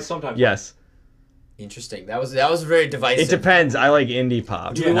 Sometimes. Yes. Interesting. That was very divisive. It depends. I like indie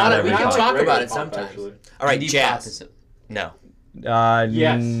pop. Do we not wanna- we everything. can talk regular about it pop, sometimes. actually. All right, Indie jazz. pop is no.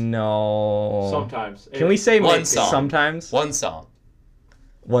 Yes. No. Sometimes. Can we say One maybe song. sometimes? One song.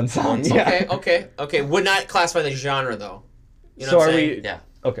 One song. One song. Yeah. Okay. Would not classify the genre though. You know So what I'm are saying? we? Yeah.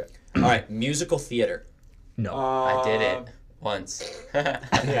 Okay. All right, musical theater. No. I did it once.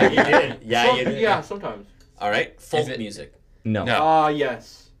 Yeah, you did. Yeah, you did. Yeah, sometimes. All right, folk it- music, No. No.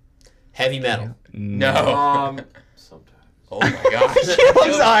 Yes. heavy metal. No. Sometimes. Oh my gosh.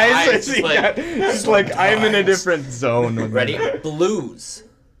 His eyes. It's It's like- it's like I'm in a different zone. With Ready? that. Blues.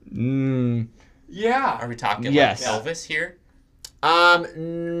 Yeah. Are we talking Yes. like Elvis here?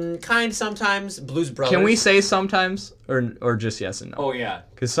 Kind sometimes. Blues Brothers. Can we say sometimes or just yes and no? Oh yeah.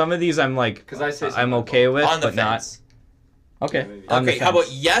 Because some of these I'm like, 'Cause I say I'm sometimes okay with, On the but not. fence. Okay. On the Okay, how fence.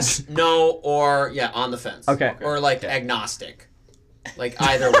 about yes, no, or yeah, on the fence? Okay. Or like Okay. agnostic. Like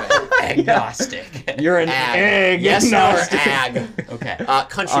either way. Agnostic. You're an Ag. egg. Yes, no, or agnostic. ag. Okay.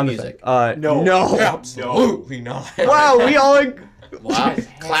 Country On the music. fence. No. No. Absolutely not. Wow, we all. Wow.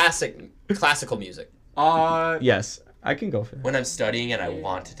 Classical music. Yes, I can go for that. When I'm studying and I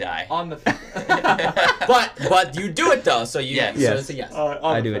want to die. On the. But you do it though, so you Yes. so Yes. it's a yes. On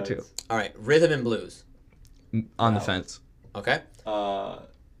I the do it fence. too. All right, rhythm and blues. On the Wow. fence. Okay. No.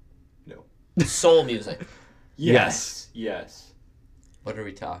 Soul music. Yes. Yes. What are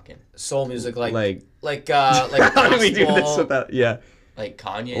we talking? Soul music like Like, gospel. how do we do this without? Yeah. Like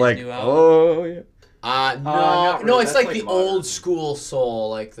Kanye's Like, new album? oh yeah. No, not no, really. it's That's like like the modern. old school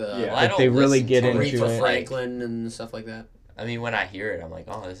soul, like the Yeah. Well, I Like don't they really listen get to into it. Aretha it. Franklin and stuff like that. I mean, when I hear it, I'm like,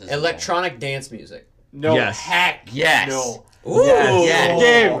 oh, this is Electronic dance music. No. Yes. Heck. Yes. No. Ooh, Yes.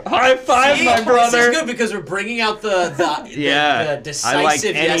 Gabe, high five, See, my This brother. is good because we're bringing out the Yeah. decisive I like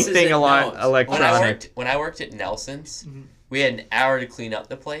yeses anything and a lot nos. electronic. When I worked at Nelson's, Mm-hmm. we had an hour to clean up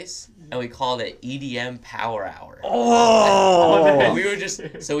the place, and we called it EDM Power Hour. Oh. And we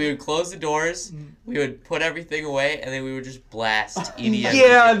would close the doors, we would put everything away, and then we would just blast EDM.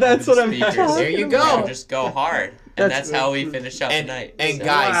 Yeah, music that's over what the I'm speakers. talking There you We go. would just go hard, and that's how we finish up the night. And So-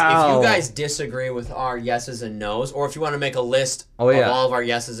 guys, if Wow. you guys disagree with our yeses and nos, or if you want to make a list Oh, yeah. of all of our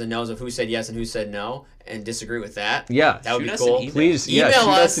yeses and nos of who said yes and who said no, and disagree with that, Yeah. that would Shoot be us an cool. email. Please, yeah, Email shoot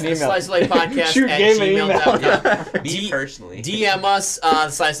us an at email. slicelightpodcast Shoot at Gabe an email. gmail.com. Me personally. DM us,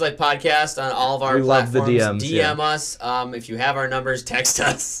 Slice Light Podcast on all of our We love the platforms. DMs, DM us. If you have our numbers, text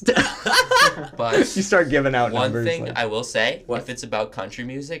us. But You start giving out one numbers. thing like- I will say, What? if it's about country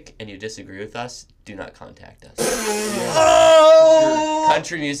music and you disagree with us, do not contact us. Oh!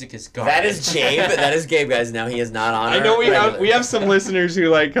 Country music is garbage. That is Gabe. That is Gabe, guys. Now he is not on. I our know we regular- have some listeners who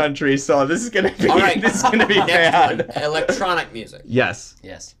like country, so this is gonna be All right, this is gonna be next bad. one. Electronic music. Yes.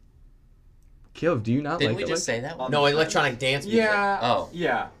 Yes. Caleb, do you not Didn't like we it? just say that one? No, electronic dance music. Yeah. Oh.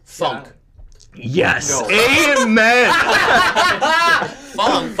 Yeah. Funk. Yes. No. Amen.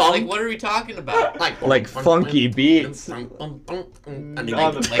 Funk? Like, what are we talking about? Like funky beats. I mean, On like,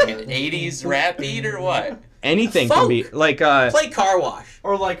 the- Like an 80s rap beat or what? Anything Funk. can be like play Car Wash.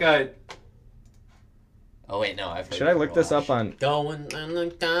 Or like a. Oh, wait, no, I've heard should I look this up on Going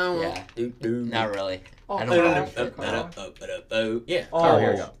down. Yeah. Doo-doo. Not really. Oh, I don't know. Yeah. Oh,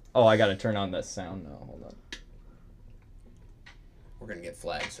 here we go. Oh, I gotta turn on the sound now. Hold on. We're gonna get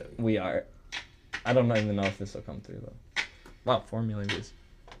flagged, so We are. I don't even know if this will come through though. Wow, 4 million views.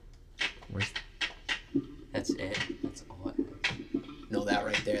 Where's That's it. That's all it know that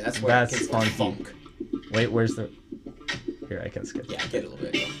right there. That's where That's it gets like funky. funk. Wait, where's the here I can skip. Yeah, get it a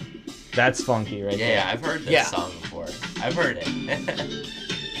little bit. That's funky right Yeah, I've heard this Yeah. song before. I've heard it.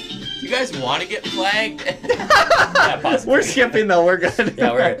 You guys want to get flagged? there. We're skipping though, we're good.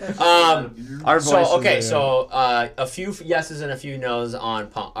 Yeah, we're good. Our voices So okay, are- so a few yeses and a few nos on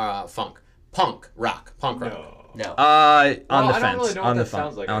funk, punk rock. No. on Well, the I don't fence. really know what on the that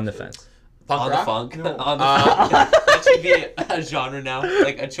sounds like, on the actually. fence. Punk On rock. the funk. No. On the funk. That should be a genre now,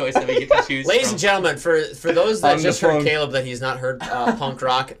 like a choice that we get to choose. Ladies from. and gentlemen, for those that On the just heard phone. Caleb that he's not heard punk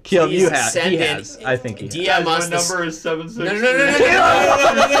rock, Caleb, please you have. send He in. has. I think he has. DM us. My this- number is 763. No, no,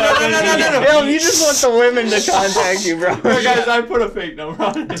 no, no, no, no. Caleb, you just want the women to contact you, bro. No, guys, I put a fake number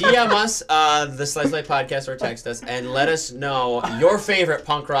on it. DM us the Slice Light Podcast or text us and let us know your favorite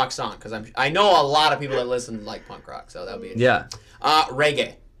punk rock song because I know a lot of people that listen like punk rock, so that would be interesting. Yeah.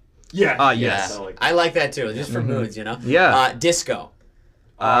 Reggae. Yeah. Yes. I like that too, just for moods, you know. Yeah. Disco.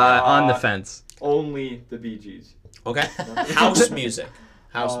 On the fence. Only the Bee Gees. Okay. House music.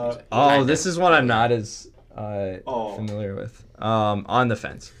 House music. Oh, this is one I'm not as familiar with. On the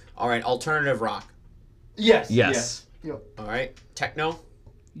fence. All right. Alternative rock. Yes. Yes. All right. Techno.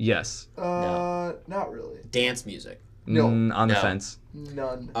 Yes. Not really. Dance music. No. On the No. fence.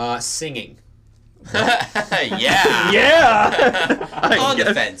 None. Singing. Yeah. Yeah. On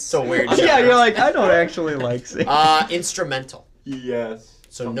the fence. So weird. Yeah, you're like, I don't actually like singing. Instrumental. Yes.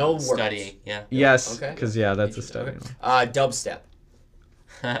 So no words. Studying. Yeah. Yes, Okay. because that's a study. Dubstep.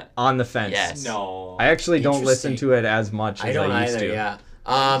 On the fence. Yes. No. I actually don't listen Interesting. to it as much as I don't used either. to. Yeah.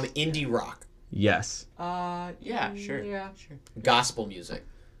 Indie rock. Yes. Yeah. Sure. Yeah. Sure. Gospel music.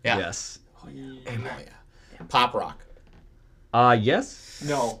 Yeah. Yes. Oh yeah. Pop rock. Yes.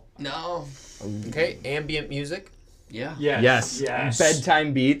 No. No. Okay. Ambient music. Yeah. Yes. Yes. Yes.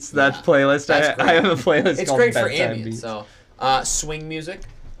 Bedtime beats. That's Yeah. playlist. That's I have a playlist It's called great for Bedtime ambient. Beats. So, swing music.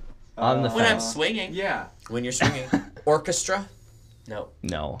 On the When I'm fence. swinging. Yeah. When you're swinging. Orchestra. No.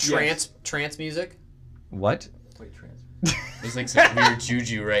 No. Trance music. What? Wait, trans. There's like some weird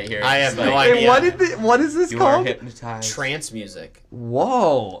juju right here. I It's have no like, idea. What is this You are called? hypnotized. Trance music.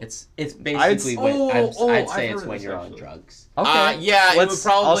 Whoa. It's basically when I've I'd say heard it's of when this, you're on actually. drugs. Okay. Yeah, it would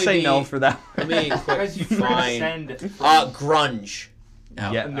probably I'll say be- no for that. Let me Guys, you find. transcend. Grunge.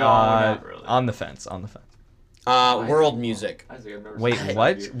 No. Yeah. No, not really. On the fence. On the fence. World music. Isaac, I've never Wait, seen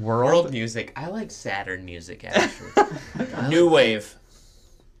what? that. World music. I like Saturn music actually. New wave.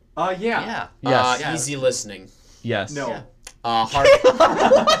 Yeah. Yeah. Yes. Yeah. Easy listening. Yes. No. Yeah. Hard.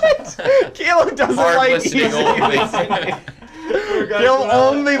 What? Caleb doesn't Hard like listening easy only. listening. Caleb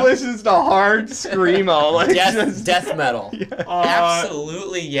only listens to hard screamo. Like Death metal.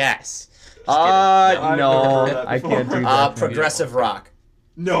 Absolutely yes. I've never no, heard that I can't do before. that. Progressive rock.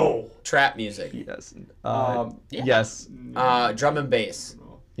 No. Trap music. Yes. Yeah. Yes. Drum and bass.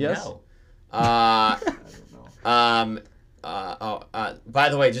 Yes. No. Uh, I don't know. by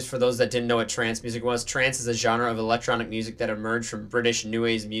the way, just for those that didn't know what trance music was, trance is a genre of electronic music that emerged from British new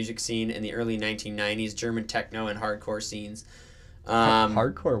age music scene in the early 1990s, German techno and hardcore scenes.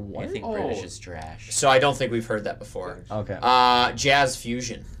 Hardcore I what? think Oh. British is trash. So I don't think we've heard that before. Okay. Jazz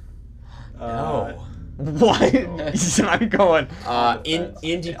fusion. No. What? I'm going.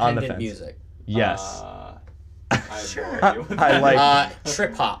 Independent fence. music. Yes. I have no idea what I that like- is.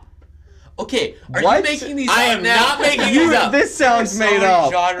 Trip hop. Okay, are What? you making these I up am now? not making these up. This sounds There's so made many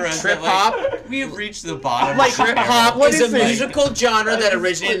up. Genres Trip that, like, hop? we have reached the bottom. Like, of Trip the hop What is is a this? musical genre that That is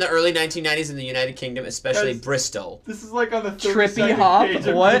originated in the like- early 1990s in the United Kingdom, especially Guys, Bristol. This is like on the Trippy 32nd hop? page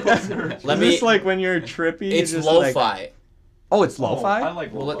of What? Google search. Let Is me- this like when you're trippy? It's just lo-fi. Like, oh, it's Oh, lo-fi? I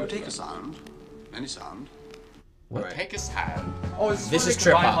like Well, lo-fi. let- Take a sound, any sound. Right. Take his time. Oh, This where is they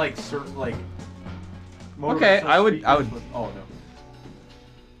trip combine, hop. Like certain like. Okay, I would- Oh no.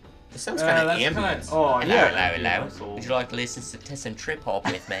 It sounds kind of that's ambient. kinda. Oh Yeah. Hello. Would you like to listen to some trip hop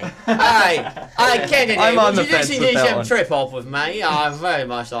with me? Hi, Kennedy. I'm on Would the you fence listen with to that some one. trip hop with me? I very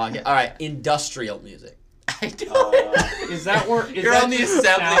much like it. All right, industrial music. I don't. Is that where? Is You're that on the just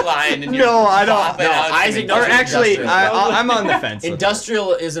assembly sound- line and you're No, I don't- popping no, out to Isaac me. knows Or what actually, industrial I'm on the fence. with that.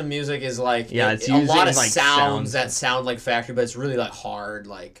 Industrialism music is like Yeah, it's a lot using, of like, sounds sounds. that sound like factory, but it's really like hard.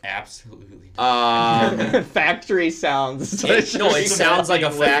 Like, Absolutely. Factory sounds. no, it Just sounds like a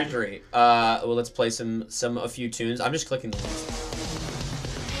imagining, like- factory. Well, let's play a few tunes. I'm just clicking the links.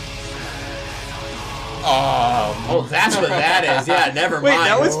 Oh, that's what that is. Yeah, never Wait, mind.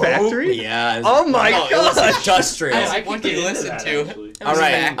 that was factory? Yeah. it was- Oh my no, It was gosh. industrial. I What can do you get into listen that, to? actually. All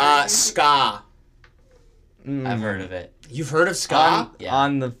right, ska. I've heard of it. You've heard of ska?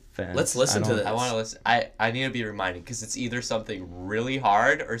 On the fence. Let's listen I to don't- this. I want to listen. I need to be reminded because it's either something really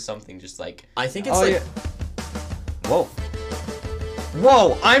hard or something just like. I think it's Oh, like. yeah. Whoa.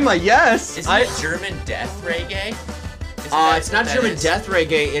 Whoa, I'm a yes. Isn't it German death reggae? Isn't that It's what not that German is? death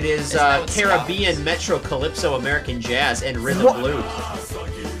reggae. It is Isn't that what ska Caribbean is? metro calypso American jazz and rhythm What? blues.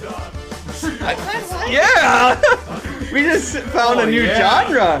 I kind of like Yeah. We just found a new yeah.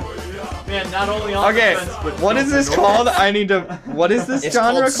 genre. Man, not only on Okay, the fence, but what is this jumping called? over. I need to. What is this It's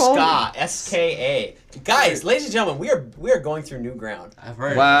genre called called? ska. SKA. Guys, ladies and gentlemen, we are going through new ground. I've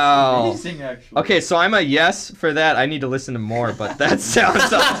heard. Wow. Amazing, actually. Okay, so I'm a yes for that. I need to listen to more, but that sounds.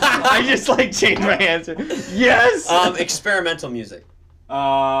 I just like changed my answer. Yes. Experimental music.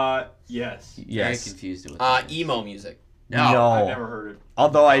 Yes. Very Yes. confused with Emo music. No. I've never heard it.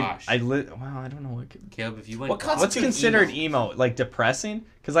 Although Gosh. wow, I don't know what. Caleb, if you went. What constitutes What's considered emo? emo? Like depressing?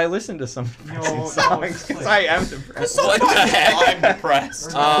 Because I listen to some depressing no, songs. it's 'Cause like- I am depressed. What the heck? I'm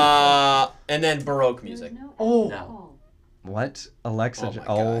depressed. And then Baroque music. Oh. No. What? Alexa? Oh my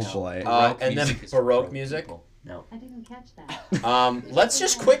Oh, gosh. boy. And then music is Baroque for music? people. No. I didn't catch that. Let's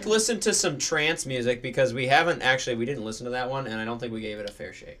just quick listen to some trance music because we didn't listen to that one, and I don't think we gave it a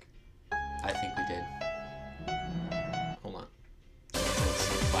fair shake. I think we did. Hold on.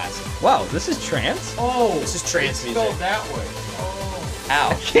 It's classic. Wow, this is trance? Oh. This is trance it's music. spelled that way. Oh.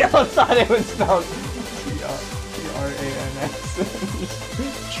 Ow. Caleb thought it was spelled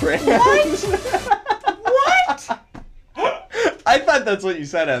Trans. Trans. What? I thought that's what you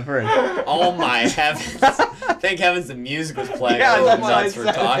said at first. Oh my heavens! Thank heavens the music was playing. Yeah, while that's the what I nuts were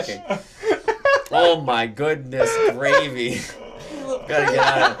said. talking. Oh my goodness, gravy! Gotta get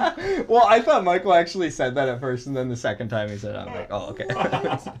out of it. Well, I thought Michael actually said that at first, and then the second time he said it, I'm like, oh, okay.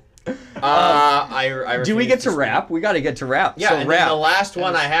 I Do we refuse get to speak. rap? We got to get to rap. Yeah, so and rap. then the last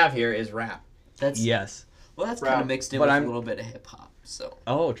one I have here is rap. That's Yes. well. That's Rap. kind of mixed in But with I'm- a little bit of hip hop. So.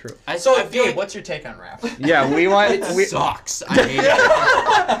 Oh, true. So, I feel Gabe, like what's your take on rap? Yeah, we want. it we, sucks. I hate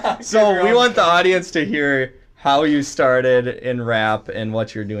it. so we want the audience to hear how you started in rap and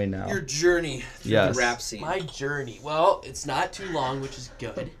what you're doing now. Your journey through Yes. the rap scene. My journey. Well, it's not too long, which is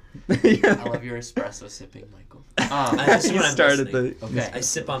good. Yeah. I love your espresso sipping, Michael. This is You when I'm started listening. Okay. I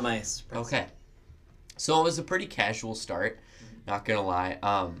sip on my espresso. Okay. So it was a pretty casual start, not gonna lie.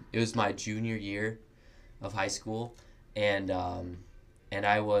 It was my junior year of high school, and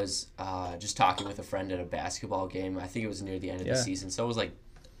I was just talking with a friend at a basketball game. I think it was near the end of the season, so it was like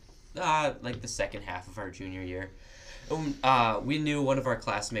the second half of our junior year. We knew one of our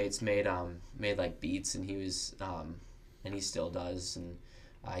classmates made like beats, and he was and he still does, and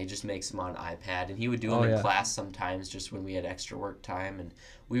he just makes them on iPad, and he would do them in class sometimes, just when we had extra work time, and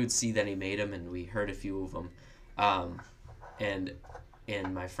we would see that he made them, and we heard a few of them, and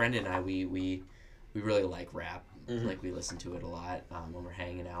my friend and I we really like rap. Mm-hmm. Like, we listen to it a lot when we're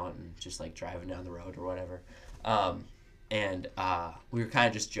hanging out and just like driving down the road or whatever. And we were kind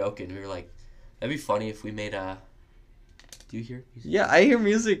of just joking. We were like, that'd be funny if we made a... Do you hear music? Yeah, I hear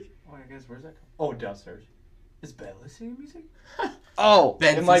music. Oh, I guess, where's that come? Oh, downstairs. Is Ben listening to music? Oh,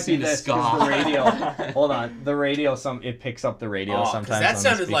 Ben's it might be listening to this, ska. 'cause the radio. Hold on. The radio, it picks up the radio Oh, 'cause sometimes. that on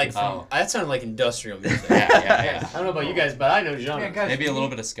sounded the like speaker. that sounded like industrial music. Yeah. I don't know about you guys, but I know genre. Yeah, guys, Maybe a little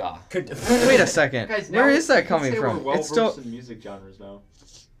bit of ska. Wait a second. Guys, Where now is that we can coming say from? We're It's still. well-versed in music genres now.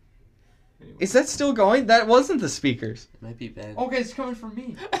 Anyway. Is that still going? That wasn't the speakers. It might be Ben. Okay, it's coming from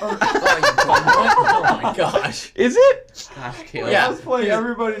me. Oh my gosh. Is it? Gosh, Caleb. Yeah. Funny.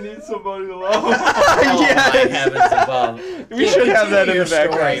 Everybody needs somebody to love. Oh my Yes. heavens above. We should have that in the Story.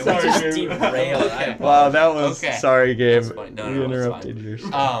 background. We just Sorry, dude. derailed. Okay. Wow, that was. Okay. Sorry, Gabe. That's funny. No, we no, it's interrupted fine.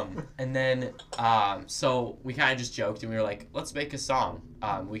 yours. And then, so we kind of just joked, and we were like, let's make a song.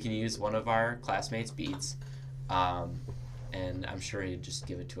 We can use one of our classmates' beats, and I'm sure he'd just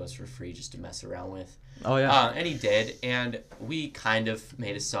give it to us for free just to mess around with. Oh yeah. And he did, and we kind of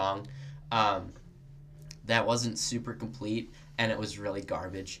made a song that wasn't super complete, and it was really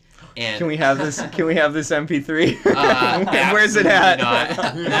garbage. And Can we have this? Can we have this MP3? Where's it absolutely at?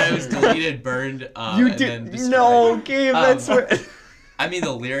 not. And it was deleted, burned, You and then did destroyed. no, Gabe. That's where. I mean,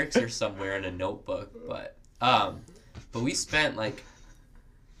 the lyrics are somewhere in a notebook, but we spent like,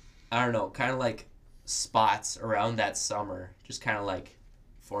 I don't know, kind of like spots around that summer, just kind of like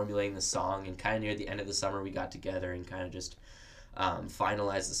formulating the song, and kind of near the end of the summer we got together and kind of just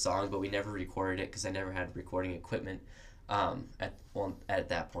finalized the song, but we never recorded it because I never had recording equipment at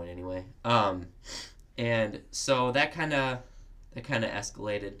that point anyway. And so that kind of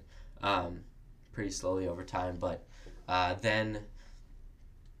escalated pretty slowly over time, but then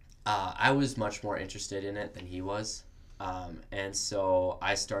I was much more interested in it than he was, and so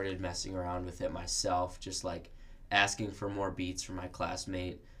I started messing around with it myself, just like asking for more beats from my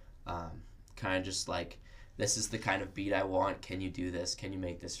classmate, kind of just like, this is the kind of beat I want, can you do this, can you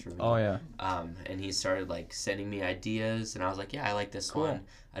make this for me? Oh yeah. And he started like sending me ideas, and I was like, yeah, I like this one,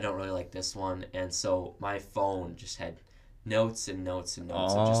 I don't really like this one, and so my phone just had notes and notes and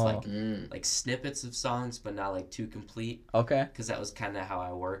notes of just like snippets of songs, but not like too complete, Okay. because that was kind of how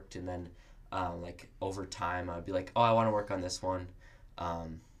I worked. And then like over time I'd be like, oh, I want to work on this one,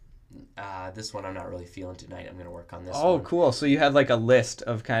 this one I'm not really feeling tonight, I'm gonna work on this Oh, one. cool. So you had like a list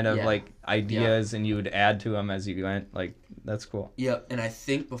of kind of Yeah. like ideas, and you would add to them as you went. Like, that's cool. Yep. And I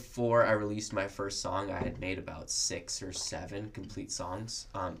think before I released my first song, I had made about 6 or 7 complete songs,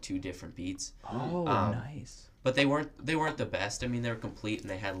 2 different beats. Oh, nice. But they weren't the best. I mean, they were complete, and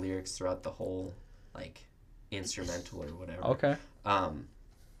they had lyrics throughout the whole, like, instrumental or whatever. Okay.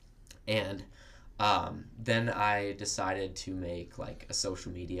 And then I decided to make like a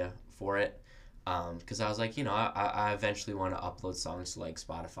social media for it, because I was like, I eventually want to upload songs to like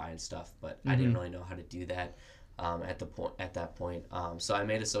Spotify and stuff, but I didn't really know how to do that at that point. So I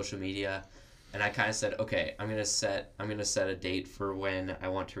made a social media, and I kind of said, okay, I'm gonna set a date for when I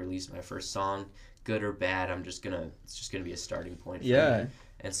want to release my first song, good or bad. It's just gonna be a starting point for me.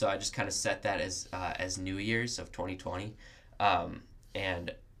 And so I just kind of set that as New Year's of 2020,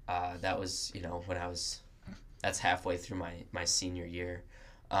 and that was that's halfway through my senior year.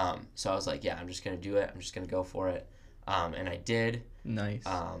 So I was like, yeah, I'm just gonna do it. I'm just gonna go for it, and I did. Nice.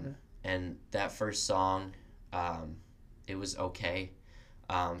 And that first song, it was okay.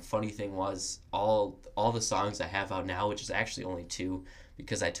 Funny thing was, all the songs I have out now, which is actually only 2,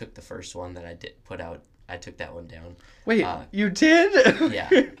 because I took the first one that I did put out, I took that one down. Wait, you did? Yeah.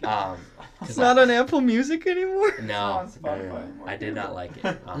 It's not on Apple Music anymore? No, I did not like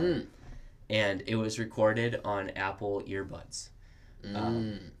it. And it was recorded on Apple earbuds.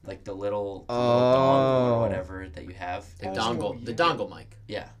 Like the little dongle or whatever that you have. The dongle mic.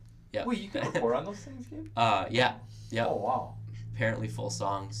 Yeah. Wait, you can record on those things, Gabe? Yeah. Yep. Oh, wow. apparently full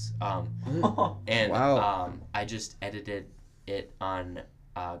songs. Mm. And Wow. I just edited it on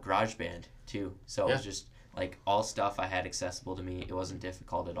GarageBand too. So it was just like all stuff I had accessible to me. It wasn't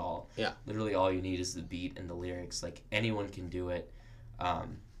difficult at all. Yeah. Literally all you need is the beat and the lyrics. Like anyone can do it.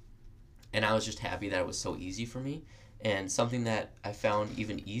 And I was just happy that it was so easy for me. And something that I found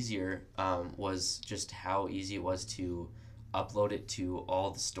even easier was just how easy it was to upload it to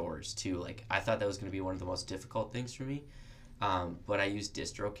all the stores too. Like I thought that was going to be one of the most difficult things for me. But I used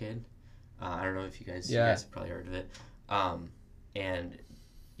DistroKid. I don't know if you guys have probably heard of it. And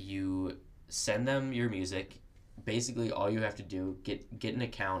you send them your music. Basically, all you have to do get an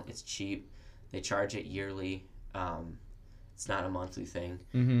account. It's cheap. They charge it yearly. It's not a monthly thing.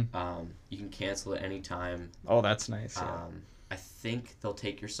 Mm-hmm. You can cancel it anytime. Oh, that's nice. Yeah. I think they'll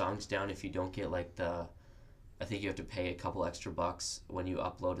take your songs down if you don't get like I think you have to pay a couple extra bucks when you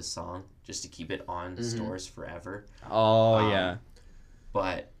upload a song just to keep it on the stores forever. Oh, yeah.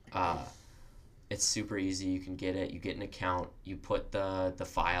 But it's super easy. You can get it. You get an account. You put the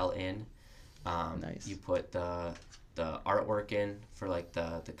file in. Nice. You put the artwork in for like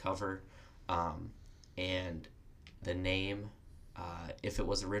the cover, and the name, if it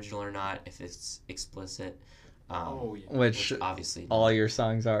was original or not, if it's explicit. Which obviously all your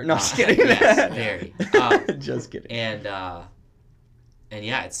songs are. No, just kidding. Yes, very. Just kidding. And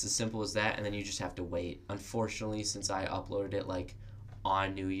yeah, it's as simple as that. And then you just have to wait. Unfortunately, since I uploaded it like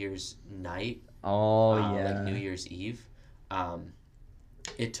on New Year's night, like New Year's Eve,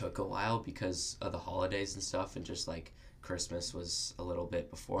 it took a while because of the holidays and stuff, and just like Christmas was a little bit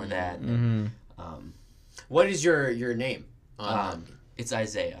before that. And, What is your name? It's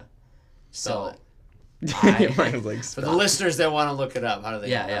Izayah. Spell So it. Mine was like, For the listeners that want to look it up, how do they?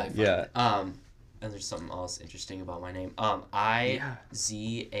 yeah. And there's something else interesting about my name. Izayah.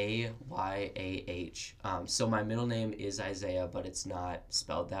 So my middle name is Isaiah, but it's not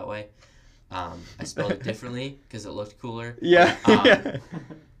spelled that way. I spelled it differently because it looked cooler. Yeah.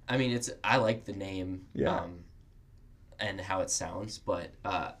 I mean, I like the name. Yeah. And how it sounds, but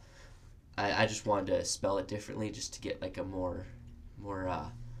I just wanted to spell it differently just to get like a more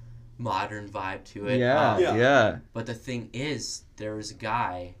modern vibe to it. Yeah. But the thing is, there was a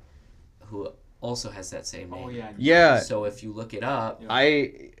guy who also has that same name. Oh yeah. Yeah. So if you look it up,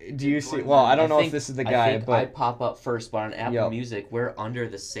 I don't know if this is the guy, I think but I pop up first, but on Apple Yep. Music, we're under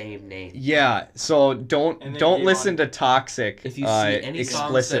the same name. yeah. So don't And then don't game listen on- to Toxic. If you see any songs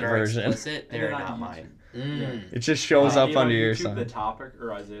explicit that are version, explicit, And they're then on not YouTube. mine. it just shows up Game on under your YouTube, song. The topic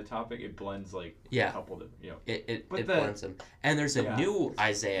or Isaiah topic, it blends like Yeah. a couple different. It But blends them. And there's a Yeah. new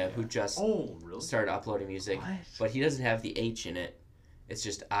Isaiah who just Oh really? started uploading music, What? but he doesn't have the H in it. It's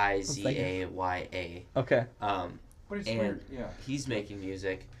just Izaya. Okay. But it's and weird. Yeah. he's making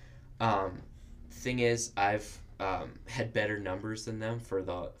music. Thing is, I've had better numbers than them for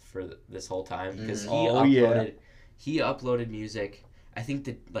this whole time because he uploaded music. I think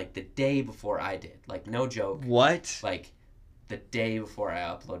the day before I did. Like no joke. What? Like the day before I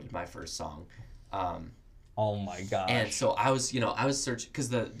uploaded my first song. Oh my gosh. And so I was searching because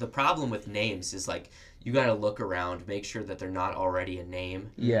the problem with names is like you got to look around, make sure that they're not already a name.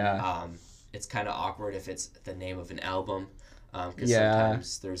 Yeah. It's kind of awkward if it's the name of an album, because Yeah.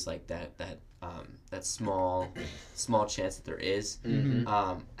 sometimes there's like that small chance that there is.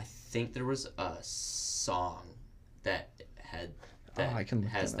 I think there was a song that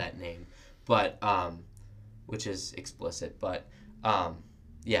has that name, but which is explicit. But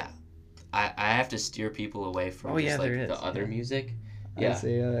yeah, I have to steer people away from just like there the is, other yeah. music. Yeah.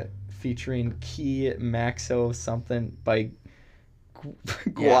 Isaiah featuring Key Maxo something by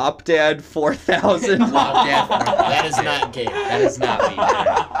Guapdad 4000. That is not gay. That is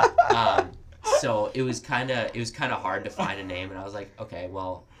not me. So it was kind of hard to find a name, and I was like, okay,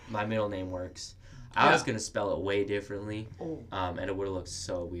 well, my middle name works. I was gonna spell it way differently, and it would have looked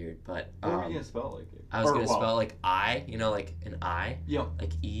so weird. But What were you gonna spell like? I was gonna spell it like I, like an I,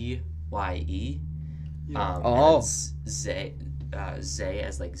 like EYE. Oh. And Zay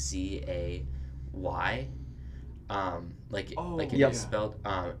as like ZAY. Like it's spelled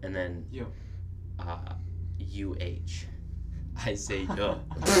and then UH. I say yo.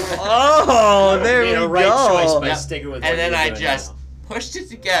 Oh, there Made we a right go. choice by sticking with. And what then you're I doing just now. pushed it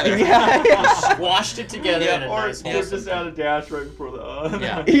together. Yeah. Squashed it together in a nice Or just add a dash right before the.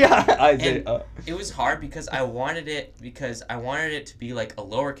 Yeah. Yeah. Isaiah. And it was hard because I wanted it to be like a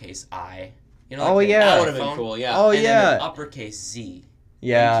lowercase I. Oh, like yeah. That the would have been iPhone, cool. Yeah. Oh, and yeah. then an uppercase Z.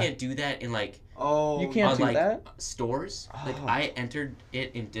 Yeah. You can't do that in like Oh. You can't on do like that? stores. Like Oh. I entered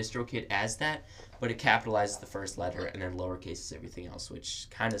it in DistroKid as that, but it capitalizes the first letter and then lowercase is everything else, which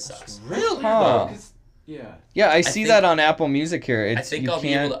kind of sucks. Really? Huh. Yeah. Yeah, I see think- that on Apple Music here. I It's think you I'll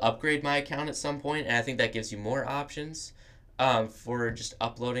be able can't. to upgrade my account at some point, and I think that gives you more options for just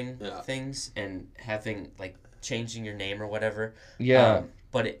uploading things and having like changing your name or whatever. Yeah.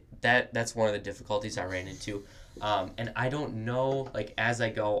 But that's one of the difficulties I ran into, and I don't know like as I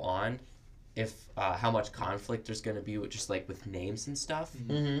go on, if how much conflict there's going to be with just like with names and stuff,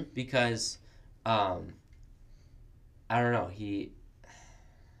 because I don't know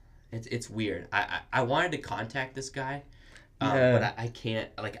It's weird. I wanted to contact this guy, but I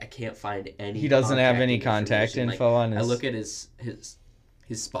can't find any. He doesn't have any contact contact information. info on his. I look at his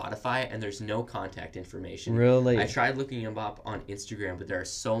Spotify and there's no contact information. Really? I tried looking him up on Instagram, but there are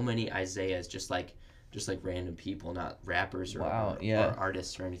so many Izayahs, just like random people, not rappers or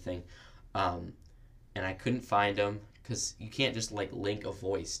artists or anything. And I couldn't find him because you can't just like link a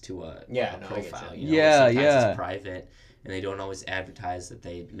voice to a profile. You know? Sometimes it's private. And they don't always advertise that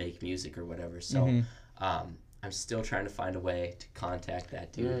they make music or whatever. So I'm still trying to find a way to contact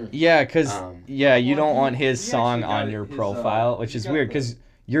that dude. Yeah, because you don't want his he song actually got on your his, profile, which he's is got weird the- because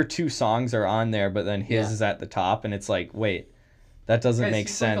your 2 songs are on there, but then his is at the top, and it's like, wait, that doesn't make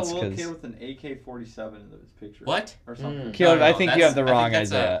sense. He's like a Because little kid with an AK-47 in his picture. What? Or something. Caleb, No, I think you have the I think wrong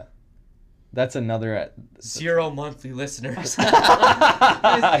that's Isaiah. That's another. 0 monthly listeners.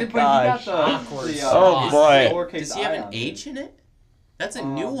 But he got Gosh. the Oh, boy. lowercase Does he have I an on H in it? That's a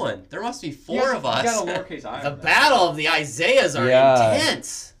new Um, one. There must be it. 4 of us. He got a lowercase I. The on that. battle of the Isaiahs are Yeah.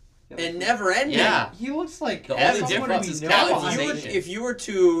 intense Yeah, and never ending. Yeah. He looks like The only someone difference we is know. Now, Colonization. if you were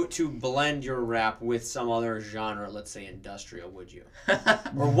to blend your rap with some other genre, let's say industrial, would you?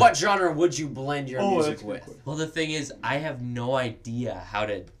 Or what genre would you blend your music that's a good with? question. Well, the thing is, I have no idea how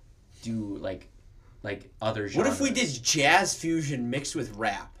to do like other genres. What if we did jazz fusion mixed with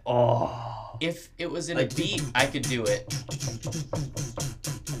rap? Oh. If it was in Like- a beat, I could do it.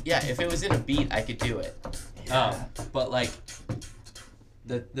 Yeah, if it was in a beat, I could do it. But like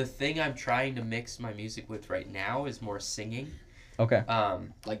the thing I'm trying to mix my music with right now is more singing. Okay.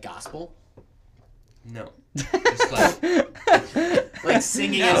 Like gospel? No. Just like Like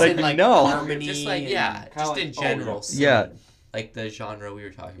singing Yeah, as like, in like no. harmony? just like and- just like in general. Oprah. Singing. Yeah. Like the genre we were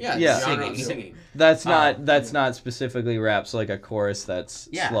talking Yeah, about. Yeah. the genre of Singing. singing. That's not specifically rap. So like a chorus that's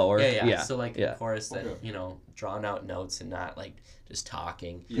Yeah, slower. Yeah. So like yeah. a chorus that Okay. drawn out notes and not like just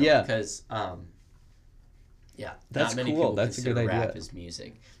talking. Yeah. Because That's not many cool. people That's a good consider idea. rap as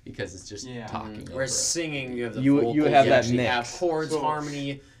music because it's just Yeah. talking. over Whereas it. singing, you have the You vocals, have that actually have mix. chords, So-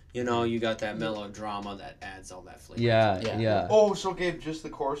 harmony. You got that melodrama that adds all that flavor. Yeah. Yeah. Yeah. Oh, so Gabe, just the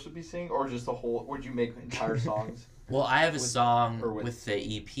chorus would be singing, or just the whole? Would you make entire songs? Well, I have a With- song or with- with the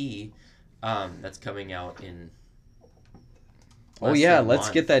EP that's coming out in. Oh less yeah. than a Let's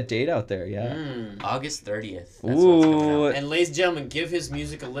month. get that date out there. Yeah. August 30th. That's when it's coming Ooh. out. And ladies and gentlemen, give his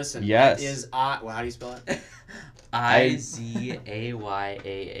music a listen. Yes. That is well, how do you spell it? Izayah.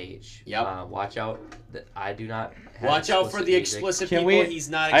 Yep. Watch out that I do not. Have Watch out for the music. explicit Can people. we- He's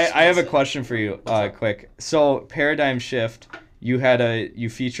not. I have a explicit. question for you, quick. So Paradigm Shift, you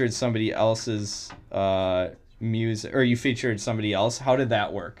featured somebody else's music, or you featured somebody else. How did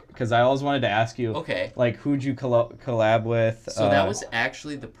that work? Because I always wanted to ask you, Okay. like, who'd you collab with? So that was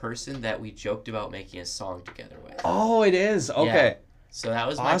actually the person that we joked about making a song together with. Oh, it is. Okay. So that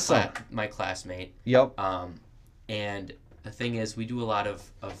was Awesome. my classmate. Yep. And the thing is, we do a lot of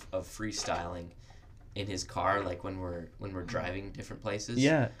freestyling in his car, like when we're driving different places.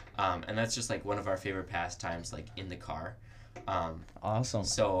 Yeah. And that's just like one of our favorite pastimes, like in the car. Awesome.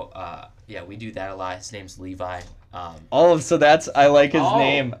 So yeah, we do that a lot. His name's Levi. Oh, so I like his Oh.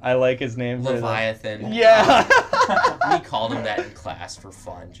 name. I like his name. for that. Leviathan. Yeah. We called him that in class for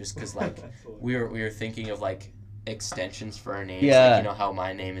fun, just because like we were thinking of like extensions for our names. Yeah. Like, you know how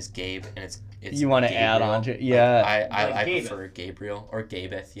my name is Gabe and it's You wanna add Gabriel. on to it? Yeah. Like, I Like Gabe. prefer Gabriel or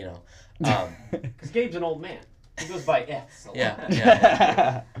Gabeth, Because Gabe's an old man. He goes by F.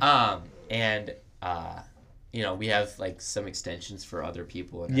 Yeah. And we have like some extensions for other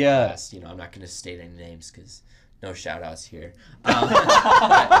people in our Yeah. class. I'm not going to state any names because no shout outs here.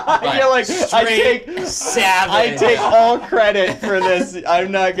 Yeah, like I savage. take all credit for this.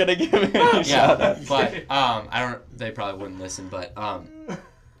 I'm not gonna give him any shout Yeah, outs. but I don't. They probably wouldn't listen. But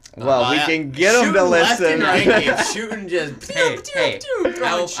Well, we can get them to Shooting left and listen. right, Gabe. Shooting just. hey, throwing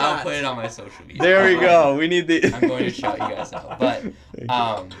I'll shots. put it on my social media. There we go. We need the. I'm going to shout you guys out. But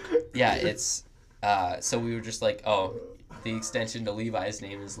yeah, it's so we were just like, oh, the extension to Levi's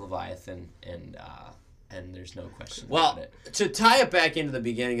name is Leviathan, and there's no question Well, about it. to tie it back into the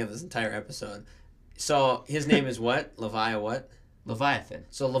beginning of this entire episode, so his name is what? Levi what? Leviathan,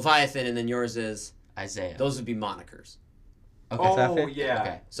 So Leviathan, and then yours is. Isaiah. Those would be monikers. Oh yeah.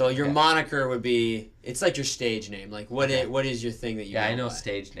 Okay. So your Okay. moniker would be, it's like your stage name. Like what is your thing that you Yeah, I go know by?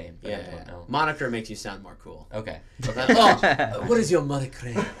 stage name, but I don't know. Moniker makes you sound more cool. Okay. So that, what is your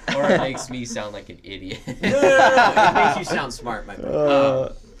moniker? Or it makes me sound like an idiot. No. It makes you sound smart, my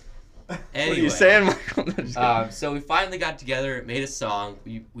brother. Anyway, What are you saying, Michael? No, just kidding. so we finally got together, made a song.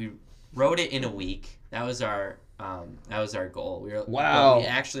 We wrote it in a week. That was our goal. Wow. We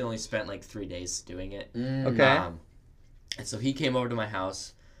actually only spent like 3 days doing it. Okay. And so he came over to my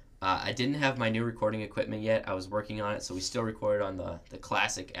house. I didn't have my new recording equipment yet. I was working on it, so we still recorded on the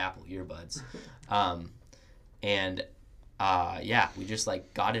classic Apple earbuds. We just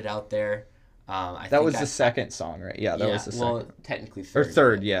like got it out there. That was the second song, right? Yeah, that was the second. Well, technically Or third.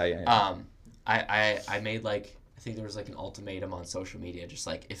 third, yeah. I made like, I think there was like an ultimatum on social media, just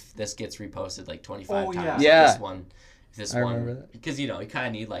like if this gets reposted like 25 times, Yeah. if this I one, remember that. because you kind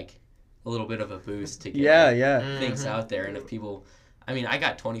of need like a little bit of a boost to get Yeah. things out there, and if people, I mean, I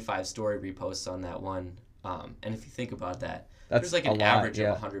got 25 story reposts on that one, and if you think about that, That's there's like a an lot, average yeah.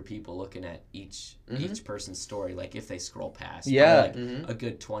 of 100 people looking at each person's story, like if they scroll past. Yeah. Probably, like, a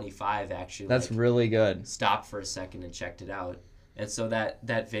good 25 actually. That's like, really good. stopped for a second and checked it out, and so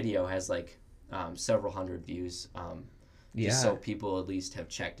that video has like several hundred views, just so people at least have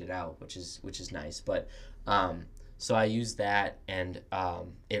checked it out, which is nice. But so I used that, and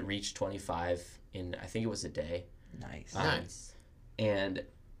it reached 25 in, I think it was a day. Nice. Nice.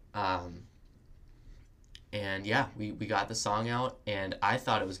 And yeah, we got the song out, and I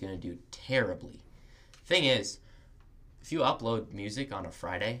thought it was gonna do terribly. Thing is, if you upload music on a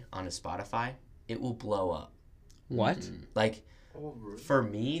Friday onto Spotify, it will blow up. What? Like, for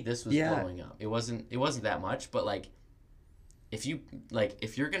me, this was Yeah. blowing up. It wasn't that much, but like, if you're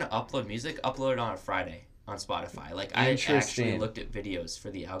gonna upload music, upload it on a Friday on Spotify. Like, I actually Interesting. looked at videos for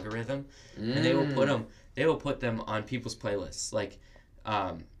the algorithm, and they will put them on people's playlists. Like,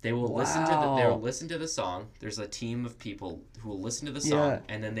 they will listen to the song. There's a team of people who will listen to the song, Yeah.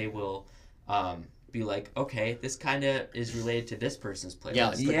 and then they will be like, okay, this kind of is related to this person's playlist. Yeah,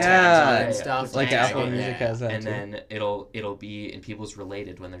 like put Yeah. tags on it Yeah, and yeah. stuff. Like Yeah, Apple yeah, Music yeah. has that And too. then it'll be in people's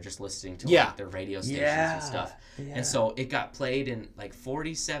related when they're just listening to Yeah. like their radio stations Yeah. and stuff. Yeah. And so it got played in like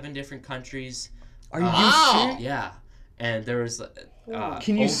 47 different countries. Are you Wow. serious? Yeah, and there was.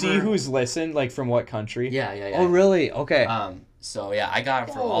 Can you see over- who's listened, like from what country? Yeah. Oh, really? Okay. So yeah, I got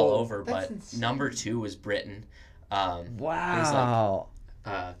it from all over, that's but insane. number 2 was Britain. There's Wow.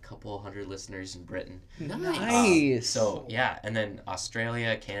 a couple hundred listeners in Britain. Nice. So yeah, and then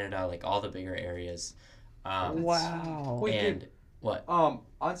Australia, Canada, like all the bigger areas. Wow. Wait, And what? on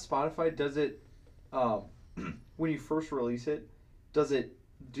Spotify, does it when you first release it,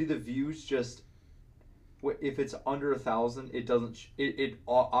 do the views just if it's under 1,000, it doesn't it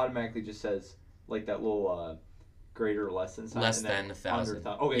automatically just says like that little greater or less than sign, Less and then than 1,000. under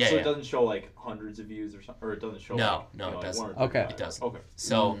 1,000. Okay, Yeah, so yeah. it doesn't show like hundreds of views or something, or it doesn't show No, like, no, it like doesn't. 1 or 2 Okay. or It doesn't. Okay.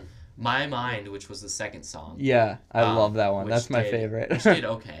 So My Mind, which was the second song. Yeah, I love that one. which That's my did- favorite. Which did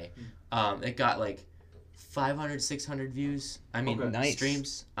okay. It got like 500, 600 views. I mean, Okay. Nice.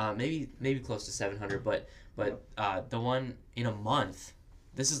 streams. Maybe close to 700. But the one in a month,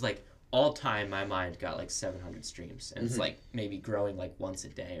 this is like all time. My Mind got like 700 streams, and it's like maybe growing like once a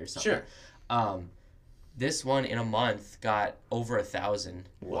day or something. Sure. This one in a month got over 1,000.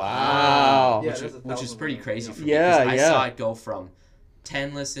 Wow. Yeah, which there's is 1,000 pretty of them, crazy yeah. for me. Yeah, 'cause I yeah. saw it go from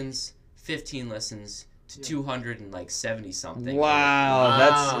 10 listens, 15 listens to 270 something. Wow, Wow.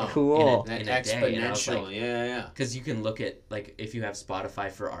 that's cool. That in a day, and I was exponential. like- Yeah. Because you can look at, like, if you have Spotify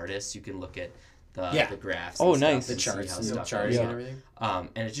for artists, you can look at the Yeah. graphs. Oh, and stuff nice. The and see charts how and stuff charts goes and up. everything.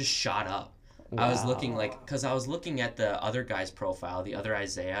 And it just shot up. I was looking because I was looking at the other guy's profile, the other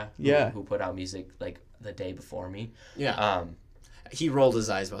Izayah, who put out music like the day before me. Yeah. He rolled his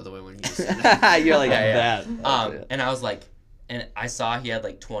eyes, by the way, when he said that. You're like Yeah, that. And I was like, and I saw he had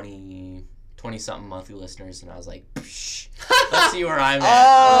like 20 something monthly listeners, and I was like, Psh, let's see where I'm at.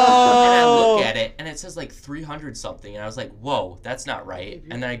 And I look at it, and it says like 300 something, and I was like, whoa, that's not right.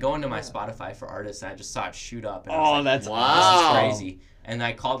 And then I go into my Spotify for artists, and I just saw it shoot up, and I was Oh, like, that's wow. this awesome. is crazy. And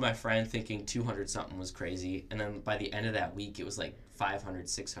I called my friend thinking 200 something was crazy, and then by the end of that week, it was like 500,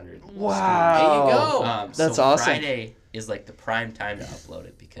 600. Wow. There you go. That's So awesome. Friday is like the prime time to upload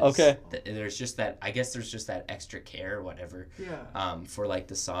it because there's just that, I guess there's just that extra care or whatever for like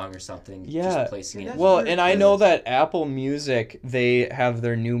the song or something. Yeah. Just placing it. Well, and I know that Apple Music, they have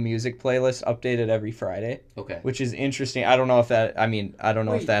their new music playlist updated every Friday, Okay. which is interesting. I don't know if that, I don't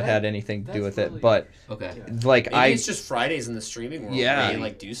know if that had anything to do with it, but Okay. like Maybe it's just Fridays in the streaming world. Yeah. Where they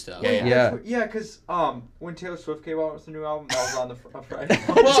like do stuff. Yeah. Yeah, because when Taylor Swift came out with the new album, that was on the Friday.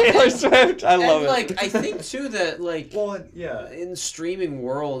 Taylor Swift, I love And it. like I think too that like Well, yeah. in streaming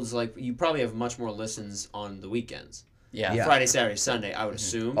worlds, like you probably have much more listens on the weekends. Yeah. Friday, Saturday, Sunday, I would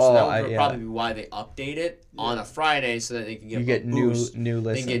assume. Oh, So that would yeah. probably be why they update it on a Friday so that they can get You a get new boost. new They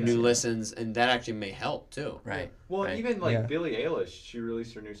listens. can get new listens, and that actually may help too. Right. Well, Right. even like Yeah. Billie Eilish, she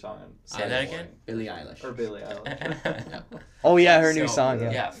released her new song. Say that again? Billie Eilish. Or Billie Eilish. Oh yeah, her new So, song.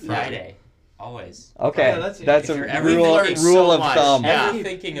 Yeah, Yeah. Friday. Always. Okay, Yeah, that's- that's if a you're ever rule learning rule so of much. thumb. Yeah. Ever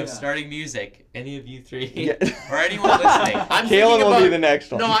thinking of Yeah. starting music? Any of you three? Yeah. Or anyone listening? I'm Kalen thinking will about, be the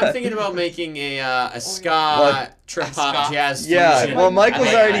next one. No, I'm thinking about making a ska What? trip A hop ska? jazz. Yeah, fusion. well, Michael's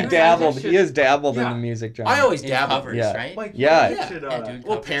I like already that. dabbled. Should- He has dabbled in Yeah. the music genre. I always In dabble. covers, Yeah. right? Like, Yeah. you Yeah. should, Yeah, dude.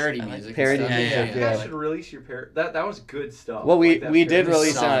 Well, covers. parody I like music. Parody and stuff. music, You yeah. guys should release your that was good stuff. Well, we Like that we did parody.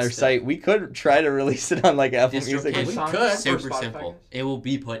 release it on our songs, site. We could try to release it on like Apple DistroKid. Music. We Songs could. for Super Spotify, simple. guys? It will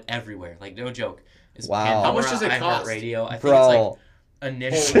be put everywhere. Like, no joke. It's Wow. Pandora, How much does it cost? iHeartRadio. I think Bro, it's like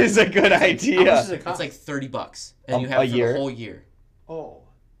this initially. is a good How much idea. does it It's cost? like $30, and you have A it for year? the whole year. Oh,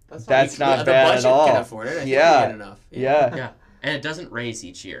 That's not the bad budget at all. can afford it. I think Yeah. we get enough. Yeah. Yeah, and it doesn't raise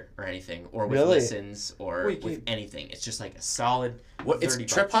each year or anything, or with Really? listens, or Wait, with Gabe. anything. It's just like a solid. What? It's $30.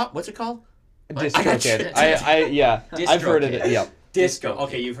 trip hop. What's it called? DistroKid. Yeah. I've heard of it. DistroKid. Yeah. Disco.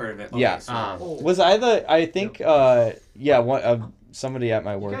 Okay, you've heard of it. Okay, Yeah. so- Was I think somebody at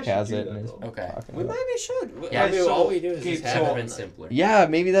my work guys has should do it and that, is though. Okay. talking we about it. maybe should. Yeah, I mean, so- all we do is okay, just so- have Never it been in the- simpler. Yeah,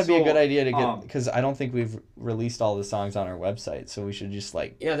 maybe that'd be a So, good idea to get um, because I don't think we've released all the songs on our website, so we should just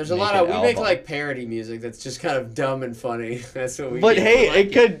like. Yeah, there's a make lot an of we make album. like parody music that's just kind of dumb and funny. That's what we. But do. hey, We like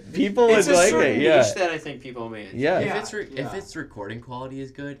it could people It's would a like certain it. Yeah. niche that I think people may. enjoy. Yeah. Yeah. If yeah. its recording quality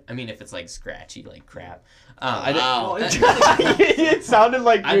is good, I mean, if it's like scratchy like crap. I Wow. Well, it sounded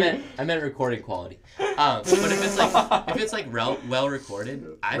like I meant recording quality. But if it's like well recorded,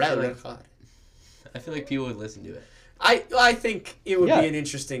 I feel like people would listen to it. I think it would Yeah. be an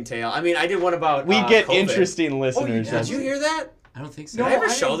interesting tale. I mean, I did one about we get COVID. interesting listeners. Did you hear that? I don't think so. Did No, I ever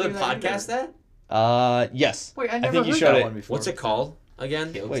I show the didn't hear that podcast either. that? Yes. Wait, I I never think you heard showed that it. one before. What's it called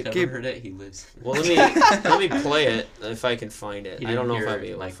again? Caleb's Wait, never Gabe- heard it. He lives. Well, let me play it if I can find it. He I don't know didn't if hear I'll be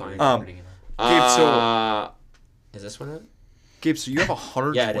able to like find it. recording it. Gabe, so- Is this one it? Gabe, so you have Yeah,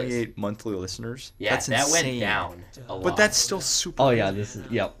 it 128 monthly listeners. Yeah, that's that insane. went down a lot. But that's still super. Oh yeah, this is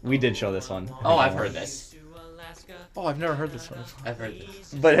we did show this one. Oh, I've heard this. Oh, I've never heard this one. I've heard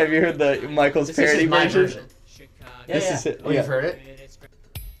this. But have you heard the Michael's This parody is my version? Yeah, This yeah. is it. Oh, you've heard it?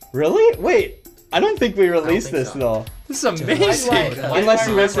 Really? Wait, I don't think we released think this so. though. This is amazing. Unless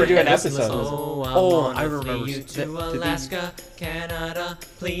you listen to an episode. Oh, I remember. You to Alaska, Canada,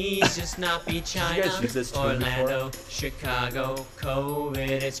 please just not be China. guys use this tune Orlando, Chicago, COVID,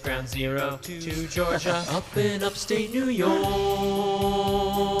 it's ground zero to Georgia, up in upstate New York.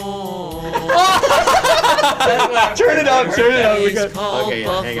 Turn it up, turn it up. We It's got. called Okay,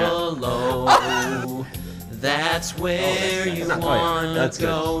 yeah, hang on. Buffalo. That's where you not- wanna that's good.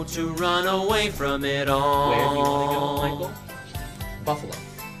 go to run away from it all. Where do you want to go, Michael? Buffalo.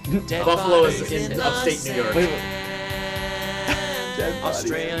 Dead Buffalo is bodies in the upstate New York. Wait, sand. Dead bodies.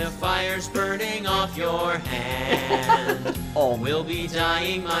 Australia fires burning off your hand. Oh, We'll be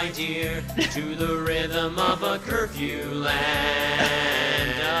dying, my dear, to the rhythm of a curfew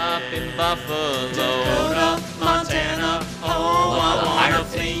land. Up in Buffalo, Dakota, Montana, oh, I wanna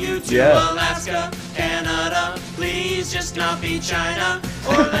flee you to Yeah. Alaska, Canada, please just not be China,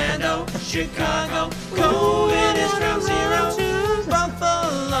 Orlando, Chicago, COVID is ground zero to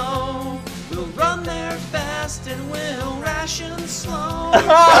Buffalo. We'll run there fast and we'll ration slow. You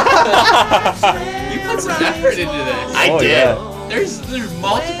put some effort into this. I Oh, did. yeah. There's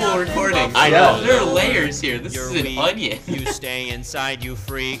multiple recordings. I know. There are layers here. This is an weak. onion. You stay inside, you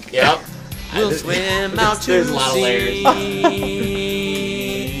freak. Yep. We'll swim out to There's a lot of layers.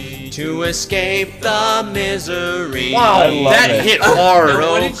 sea to escape the misery. I love That it. hit hard.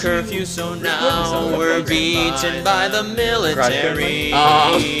 No curfew, so now we're beaten by the military.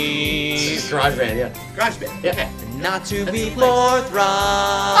 Garage band, yeah. Garage band. Okay. Not to That's be the place.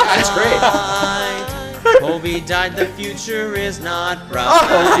 forthright. That's great. Kobe died, the future is not Oh,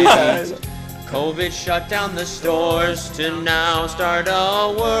 bright. yeah. COVID shut down the stores to now start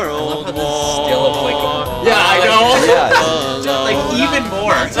a world how this is war. still applicable. Yeah, I know. Yeah. Like even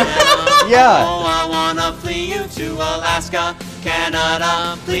more. Yeah. Oh, I wanna flee you to Alaska,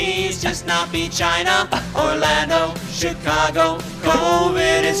 Canada. Please just not be China. Orlando, Chicago.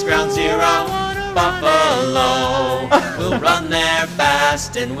 COVID is ground zero. Buffalo. We'll run there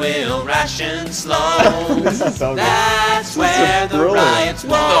fast and we'll ration slow. This is so good. That's This is where the brilliant. riots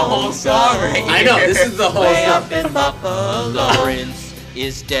The whole won't song go. right I know, this is the whole Way stuff. up in Buffalo.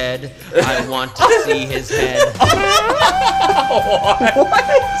 is dead. I want to see his head.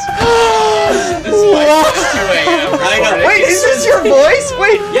 This is like 2 a.m. recording. Wait, is this your voice?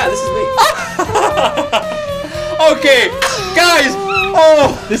 Wait. Yeah, this is me. Okay, guys.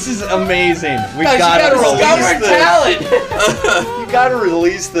 Oh, this is amazing. We Guys, gotta you gotta release discover this. talent. You gotta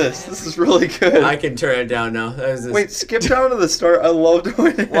release this. This is really good. I can turn it down now. That was this. Wait, skip down to the start. I loved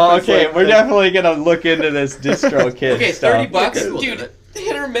when it Well, was okay, like we're the- definitely gonna look into this distro kid Okay, stuff. 30 bucks, Okay, we'll do dude. it.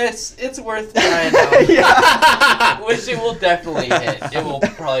 Hit or miss, it's worth trying out. Yeah. Which it will definitely hit. It will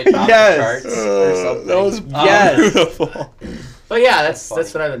probably top Yes. the charts or something. That was Yes. beautiful. But yeah, that's funny.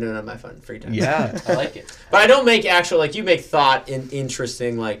 what I've been doing on my fun free time. Yeah. I like it. But I don't make actual like you make thought in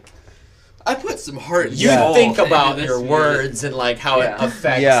interesting like I put some heart. you Yeah. think into about this your music. words and like how Yeah. it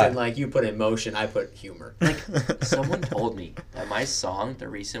affects Yeah. and like you put emotion. I put humor. Someone told me that my song, the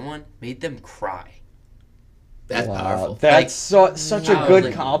recent one, made them cry. That's Wow, powerful. that's such a I was good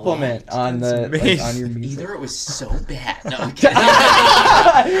like, compliment what? on the amazing. on your music. Either it was so bad. No, I'm kidding.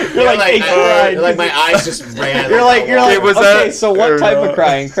 You're like, hey, cried. you're like my eyes just ran. You're like, Okay, was okay, that- so what or type no? of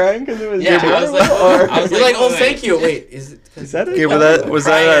crying? Crying because it was Yeah, your I was like, or- I was You're like, oh, wait. thank you. Wait, is it? is that Okay, it? but that was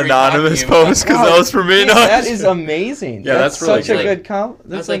Crying that an every time anonymous you- post? Because that was for me. No, That is amazing. Yeah, that's really such a good. good comp. I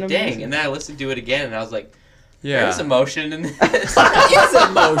That's was like, an dang. amazing- And then I listened to it again, and I was like, yeah. there's emotion in this. It's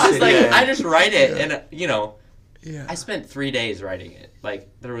emotion. It's like, yeah. I just write it, and, you know, Yeah. I spent 3 days writing it. Like,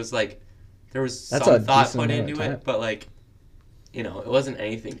 there was That's some a thought decent put amount of into time. it, but, like, you know, it wasn't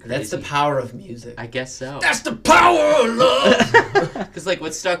anything crazy. That's the power of music. I guess so. That's the power of love. Because, like,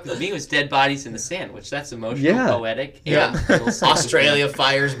 what stuck with me was Dead Bodies in the Sand, which that's emotional, Yeah. poetic. Yeah. and little something. Australia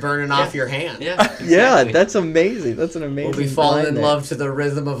fires burning off your hand. Yeah, Yeah, exactly. that's amazing. That's an amazing. We'll be falling in line love to the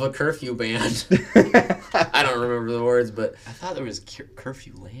rhythm of a curfew band. there. I don't remember the words, but I thought there was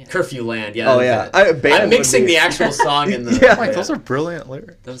Curfew Land. Curfew Land. Yeah. Oh that's yeah, it. band I'm would mixing be- the actual song in the. Yeah. Like, those are brilliant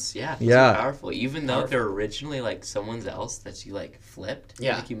lyrics. Those Yeah. are powerful. Even though they're originally like someone's else that you like flipped.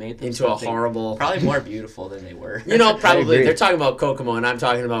 Yeah. Like you made them Into a something horrible. probably more beautiful than they were. You know, probably agree. they're talking about Kokomo, and I'm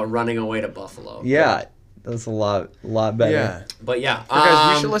talking about running away to Buffalo. Yeah, that's a lot better. Yeah. But yeah,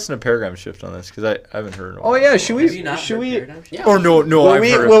 Guys, we should listen to Paradigm Shift on this because I haven't heard it. in a Oh while. yeah, should Have you we? not Should heard we? Paradigm Shift? Yeah. Or no, Will I've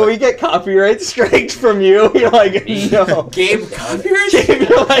we? heard it, Will but- we get copyright strikes from you? You're like no. Game copyright.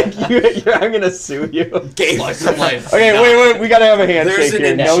 You're like I'm gonna sue you. Game. Slice of life. Okay, No. wait, we gotta have a There's handshake an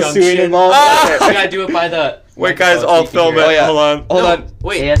here. No injunction. suing involved. Ah! You gotta do it by the. Wait, guys, microphone I'll so you can film hear it. Oh, yeah. Hold on. Hold No, on.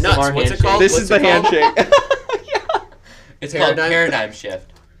 wait, ASMR nuts. What's it handshake. called? This What's is the it called? handshake. It's Paradigm? called Paradigm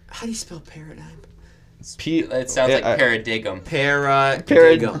Shift. How do you spell paradigm? It sounds like paradigm. Paradigm.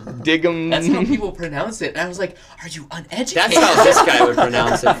 That's how people pronounce it. And I was like, are you uneducated? That's how this guy would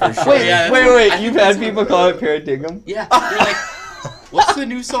pronounce it for sure. Wait, Yeah, that's wait. what- I You've think had that's what people it call was. it paradigm. Yeah. You're like, what's the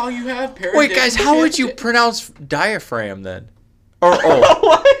new song you have? Paradigm Wait, guys, how would you Shift? pronounce diaphragm then? Or oh,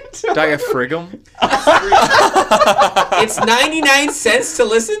 What? diaphragm? It's 99 cents to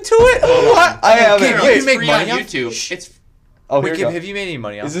listen to it. What? I haven't. you Wait, can make free money on off- YouTube. It's oh, Wait, here we Gabe, go. have you made any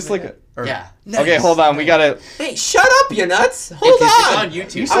money off Is this of like? it? A, Or- yeah. okay, hold on. We gotta. Hey, shut up, you nuts! Hold It's on. on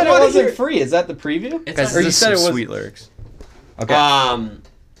YouTube. You said it wanna wasn't hear- free. Is that the preview? It's Guys, on Or you this is said it some was- sweet lyrics. Okay.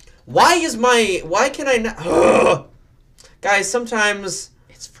 Why can I not? Guys, sometimes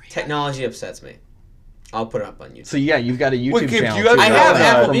It's free. technology upsets me. I'll put it up on YouTube. So yeah, you've got a YouTube Wait, Gabe, channel. do you have too, I your right? have own,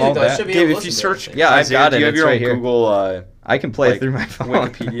 Apple Promote Music. though. I that. should be Gabe, able to if you listen to search, everything. Yeah, I've got do it. you have It's your own right here. Google I can play like, through my phone.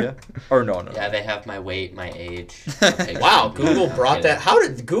 Wikipedia? Or no? Yeah, they have my weight, my age. Wow, Google brought that. How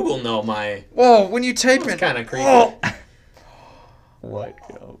did Google know my? Whoa, when you type It's in kind of creepy. Oh, What?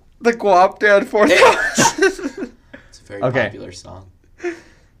 Go. the Guap Dad 4000. It's a very Okay. popular song.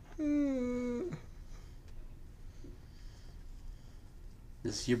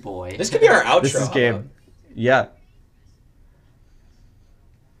 This is your boy. This could be our outro. This is how Gabe. about? Yeah.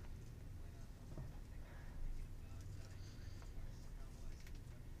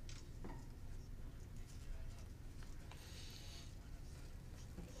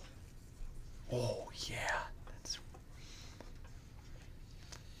 Oh yeah, that's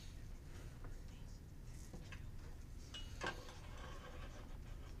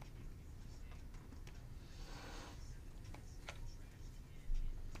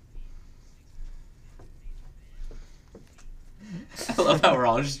I love how we're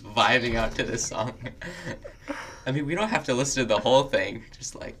all just vibing out to this song. I mean, we don't have to listen to the whole thing.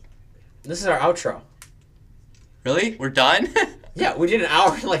 Just like, This is our outro. really? We're done? Yeah, we did an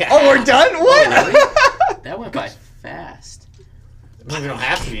hour and like a Oh, half. we're done. What? That went by fast. I mean, we don't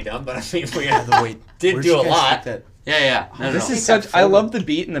have to be done, but I mean, we wait. did where'd do you a guys lot. get that? Yeah, yeah. No, This no. is such. I love the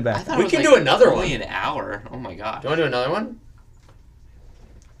beat in the I back. thought We it was can like do another only one. an hour. Oh my god. Do you want to do another one?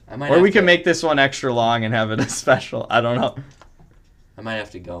 I might Or have we can to- make this one extra long and have it a special. I don't know. I might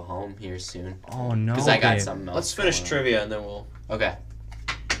have to go home here soon. Oh no. Because I got babe. something else. Let's finish going on. trivia and then we'll Okay.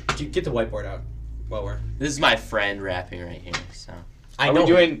 get the whiteboard out. While we're. This is my friend rapping right here. So. I Are know. we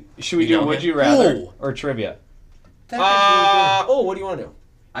doing? Should we You do know Would him? You Rather Ooh. or trivia? What do you want to do?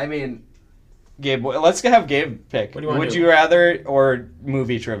 I mean, Gabe. Let's have Gabe pick. What do you wanna Would do? you rather or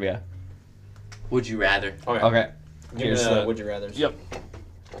movie trivia? Would you rather? Okay. Okay. Give me Here's the the- would you rather. Yep.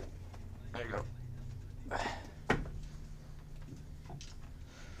 There you go.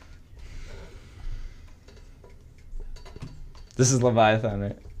 This is Leviathan,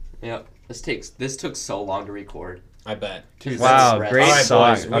 right? Yep. This took so long to record. I bet. Wow, That's great All right,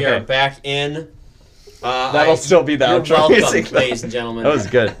 song. boys, we Okay. are back in. That'll still be the You're outro welcome, music, though. ladies and gentlemen. That was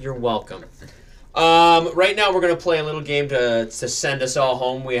good. You're welcome. Right now, we're going to play a little game to send us all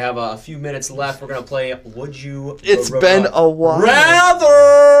home. We have a few minutes left. We're going to play Would You It's been a while.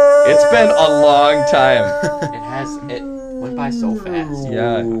 Rather? It's been a long time. It went by so fast.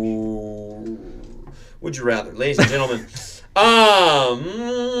 Yeah. Would you rather, ladies and gentlemen?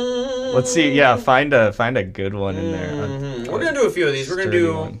 Let's see. Yeah, find a good one in there. We're gonna do a few of these. We're gonna Sturdy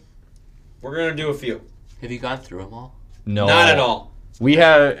do. one. We're gonna do a few. Have you gone through them all? No, Not at all. We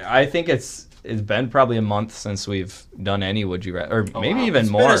have. I think it's been probably a month since we've done any Would You Rather, or maybe wow. even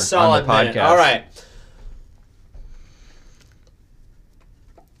It's more been a on solid the podcast. minute. All right.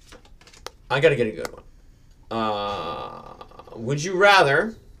 I gotta get a good one. Would you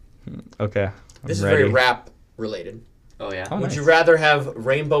rather? Okay. I'm This is ready. very rap related. Oh yeah. Oh, Would nice. you rather have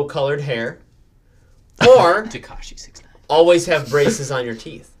rainbow colored hair, or Tekashi 69. always have braces on your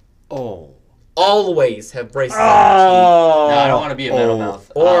teeth? Oh. Always have braces on Oh. No, I don't want to be a metal Oh.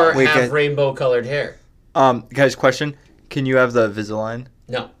 mouth. your teeth, or Wait, have guys. rainbow colored hair. Guys, question. Can you have the Invisalign?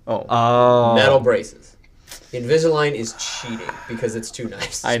 No, Oh. Oh. metal braces. Invisalign is cheating because it's too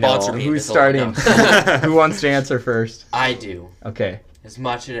nice. I know. Sponsor me. Who's Invisalign. starting? No. Who wants to answer first? I do. Okay. As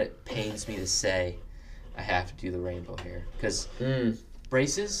much as it pains me to say, I have to do the rainbow hair because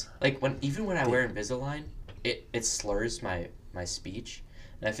braces, like even when I wear Invisalign, it slurs my speech,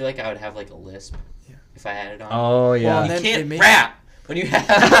 and I feel like I would have like a lisp if I had it on. Oh yeah. Well, you then it can't makes- rap when you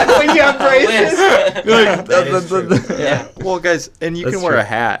have When you have a lisp. That is true. Yeah. Well, guys, and you That's can wear true. a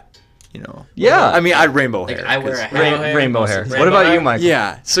hat, you know. Yeah. I mean, I'd rainbow Like hair. I wear a 'cause- hat. Rainbow hair. Rainbow What about hair? you, Michael?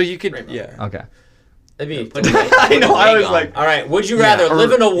 Yeah, so you could, Rainbow. yeah. Okay. That'd be Put the- I know. I was Hang on. like, All right, would you Yeah, rather or-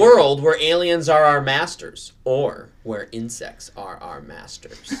 live in a world where aliens are our masters or where insects are our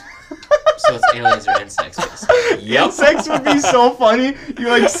masters? So it's aliens or insects, basically. insects would be so funny. You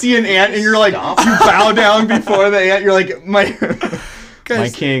like see an ant and you're like, Stomp. you bow down before the ant. You're like, my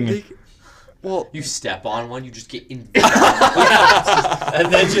Guys, king. Well, You step on one, you just get invisible.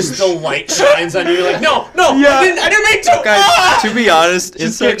 And then just the light shines on you. You're like, no, Yeah. I didn't mean to. guys, to be honest,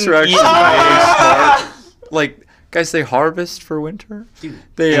 insects are actually eaten. very smart. Like, guys, they harvest for winter. Dude,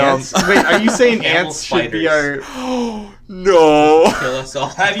 They Ants? Wait, are you saying Camel ants should be our? spiders. no. kill us all.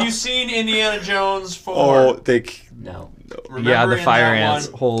 Have you seen Indiana Jones 4? Oh, they. No. Yeah, the in fire that ants.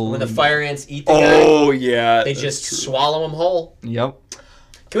 one, Whole. when the fire ants eat the guy, Oh yeah. they that's just true. swallow him whole. Yep.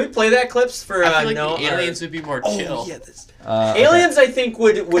 Can we play that clips for I feel like no? the aliens would be more chill. Oh yeah. That's... Aliens, I think,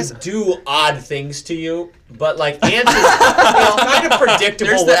 would do odd things to you, but like ants, is kind of predictable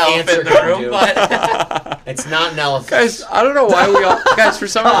There's what the ants elephant are in the gonna room, do. but It's not an elephant. Guys, I don't know why we all guys for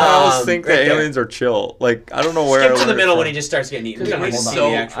some reason I always think right that there. aliens are chill. Like I don't know where. Skip I to the learned middle it when from. he just starts getting eaten. Dude, We don't we're need to see so-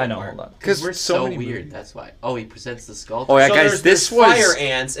 the actual I know. part. Hold on. Because we're so so many weird. movies. That's why. Oh, he presents the skull. Oh yeah, So guys, there's this was fire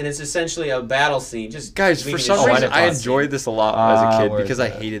ants, and it's essentially a battle scene. Just guys we for can some just- I reason didn't I watch enjoyed this a lot as a kid where's because I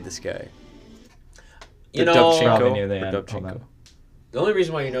that? hated this guy. you the know, Dovchenko. Probably near the Or end. Dovchenko. Hold on. the only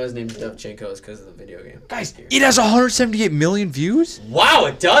reason why you know his name's Dovchenko is because of the video game. Guys, it has 178 million views. Wow,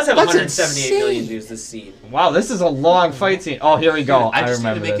 it does have That's 178 million insane. views this scene. Wow, this is a long fight scene. Oh, here we go. I I just need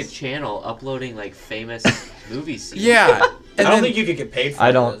to remember make this. a channel uploading like famous movie scenes. Yeah, and I don't then think you could get paid for I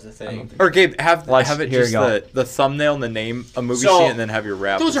it. don't- Is the I thing. don't think- or Gabe have Watch, it here we just go. the thumbnail and the name a movie So- scene and then have your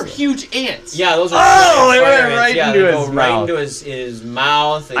rap. Those and are stuff. huge ants. Yeah, those are. Oh, they fire went ants. right Yeah, into they his go right mouth. into his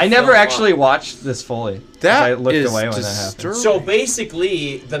mouth. They I never fill him actually up. watched this fully. 'cause That I looked is away when that disturbing. happened. So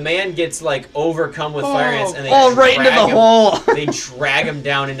basically, the man gets like overcome with fire ants, and they Oh, right into drag the him, hole. They drag him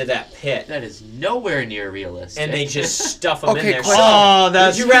down into that pit, That is nowhere near realistic. and they just stuff him in Okay, there. question. Oh,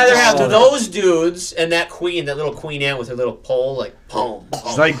 that's. Would you rather have oh. those dudes and that queen, that little queen ant with her little pole, like boom, boom.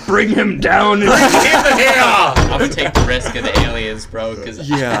 It's like bring him down. I'm gonna take the risk of the aliens, bro. Because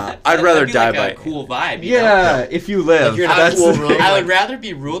Yeah, I'd rather die like by a cool vibe. You know? Yeah, if you live. Like you're in a that's cool the room. thing. I would rather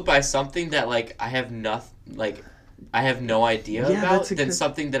be ruled by something that like I have I have no idea Yeah, about that's a than good-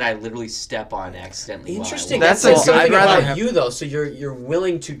 something that I literally step on accidentally. while I Interesting. walk. That's That's a something good- I'd rather about have- you though. So you're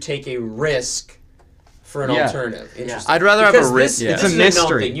willing to take a risk for an alternative. Interesting. I'd rather have Because a this, yeah. this It's a is known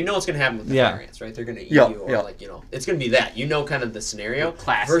mystery. thing. You know what's going to happen with the Yeah. fire ants, right? They're going to eat Yeah, you, or yeah. like it's going to be that. You know, kind of the scenario.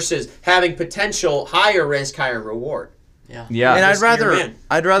 Classic. Versus having potential higher risk, higher reward. Yeah. And Risk your man.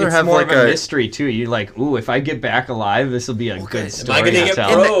 I'd rather It's have more like of a mystery too. You're like, ooh, if I get back alive, this will be a good guys, story. am I gonna to get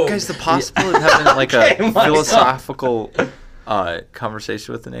tell. broke? And guys, the possibility of having like Okay, a Michael. philosophical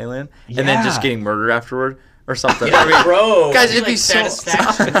conversation with an alien and then just Yeah. getting murdered afterward or something. Yeah, bro. Guys, it'd Like be so.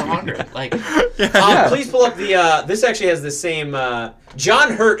 satisfaction in the hunger. Like, Please pull up the. This actually has the same.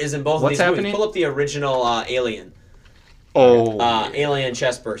 John Hurt is in both What's of these happening? movies. Pull up the original Alien. Oh. Alien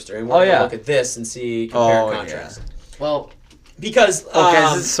Chestburster, and Oh, we'll yeah. look at this and see compare Oh, and contrast. well, Because Oh,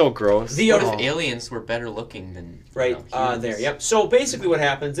 guys, this is so gross. the what if aliens were better looking than right humans? there, yep. So basically, what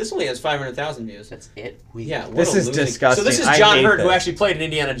happens? This only has 500,000 views. That's it. Yeah, what This a is losing- disgusting. So this is I John hate Hurt, who this. actually played in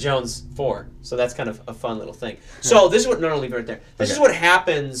Indiana Jones 4. So that's kind of a fun little thing. So this is what. No, leave it right there. This is what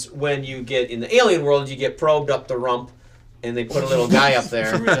happens when you get in the alien world. You get probed up the rump, and they put a little guy up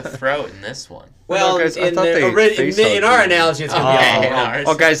there. Through the throat in this one. Well, No, guys, I in, thought the, they face in our hugged you. analogy, it's gonna be Okay, all no, rump.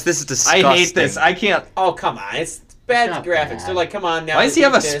 Oh, guys, this is disgusting. I hate this. I can't. Oh, come on. It's bad Not graphics. bad. They're like, come on now. Why does he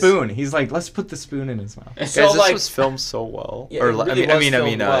have eat a this. spoon? He's like, let's put the spoon in his mouth. So, Guys, this like, was filmed so well. Yeah, or, it really was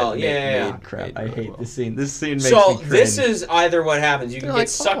filmed well. made- Yeah. made- Crap, made I really hate well. this scene. This scene makes so me cringe. this is either what happens. You can They're get like,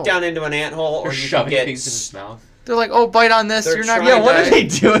 sucked oh. down into an anthole, or Or you can shoving get. things in his mouth. They're like, oh, bite on this. They're You're not trying gonna Yeah, what die. are they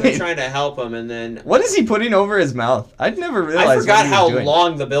They're doing? trying to help him, and then What is he putting over his mouth? I'd never realized. I forgot what he was how doing.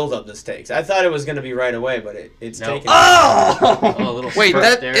 long the build-up this takes. I thought it was going to be right away, but it's No. taking. Oh! Oh, a little Wait, spurt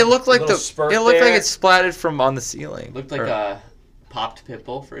that there. it looked like Little the spurt it looked like there. it splatted from on the ceiling. Looked like Or- a popped pit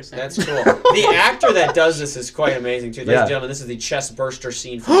bull for a second. That's cool. The actor that does this is quite amazing too. Ladies Yeah. and gentlemen, this is the chest burster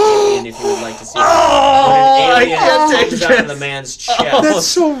scene from Alien. If you would like to see it, Oh, when I an alien can't take comes out of this. the man's chest, That's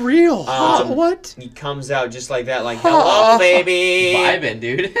so real. What? he comes out just like that, like "Hello, baby." Vibing,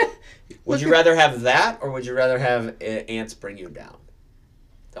 dude. Would you rather have that, or would you rather have ants bring you down?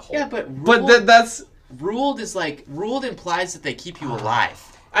 The whole. Yeah, but ruled, But that's ruled is like ruled implies that they keep you alive.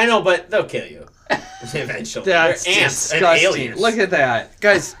 I know, but they'll kill you eventually. that's They're ants and disgusting. aliens. Look at that.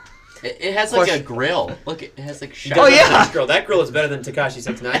 Guys, It has like a Question. grill. Look, it has like. He does Oh, have a yeah. nice grill. That grill is better than Tekashi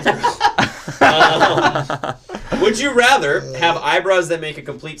 69's grill. Would you rather have eyebrows that make a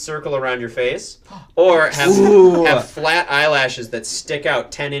complete circle around your face, or Ooh. have flat eyelashes that stick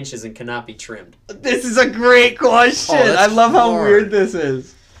out 10 inches and cannot be trimmed? This is a great question. Oh, that's I love how hard. weird this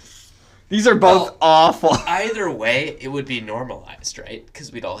is. These are both Well, awful. Either way, it would be normalized, right?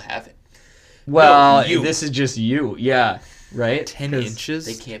 Because we'd all have it. Well, No, you. this is just you. Yeah. Right? 10 'Cause- inches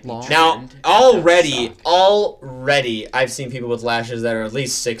They can't be long. trimmed. Now, Trimmed. already, That I've seen people with lashes that are at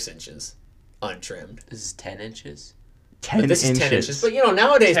least 6 inches untrimmed. This is 10 inches. 10 But this inches. is 10 inches. But,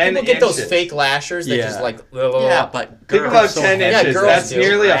 nowadays, 10 people get those inches. fake lashers that Yeah. just, like... Yeah, but Think girls about so 10 heavy. inches. Yeah, girls That's do.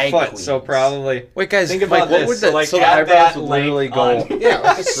 nearly a Drag foot, so queens. probably. Wait, guys, Think about like, what this. would So, that? like, So the add eyebrows that would literally length go. on. Yeah,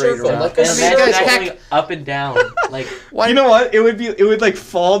 like a circle. around. Like a And And then circle. guys, that's heck- going up and down. Like, Why? You know what? It would like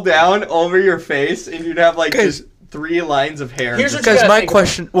fall down over your face, and you'd have like Guys- just 3 lines of hair. Here's just- what you Guys, gotta my think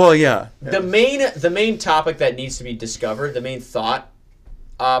question. Well, yeah. The main topic that needs to be discovered, the main thought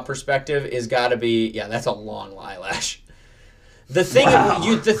perspective is got to be, yeah, that's a long eyelash. The thing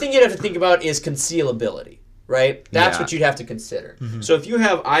the thing you'd have to think about is concealability, right? That's Yeah. what you'd have to consider. So if you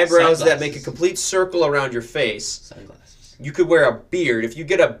have eyebrows that make a Sunglasses. complete circle around your face, sunglasses. you could wear a beard. If you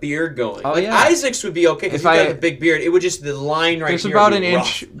get a beard going, Oh, like yeah. Isaac's would be okay because If you got I- a big beard. It would just the line right There's here. about would an be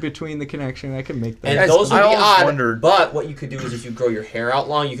rough. inch between the connection. I can make that. And Guys, those would I be always odd. wondered- But what you could do is if you grow your hair out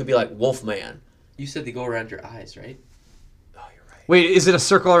long, you could be like Wolfman. You said they go around your eyes, right? Oh, you're right. Wait, is it a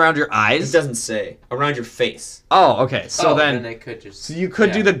circle around your It eyes? doesn't say around your face. Oh, okay. So then then, they could just. so you could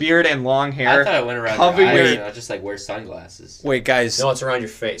yeah. do the beard and long hair. I thought it went around cover your eyes. your- And I'll just like wear sunglasses. Wait, guys. No, it's around your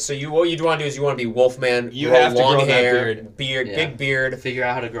face. So what you'd want to do is you want to be Wolfman. You grow have to long grow that hair, beard. Yeah. big beard, Figure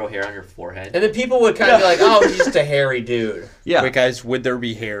out how to grow hair on your forehead. and then people would kind of be like, "Oh, he's just a hairy dude." Yeah. Wait, guys, would there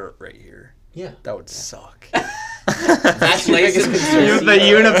be hair right here? Yeah, That would suck. that's your Lace biggest him concern. The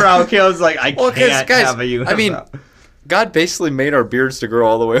unibrow kills like I Well, 'cause, can't guys, have a unibrow. I mean, God basically made our beards to grow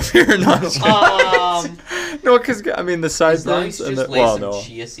all the way up here. Not no, because I mean the As long sideburns as you and just the lay well, some no.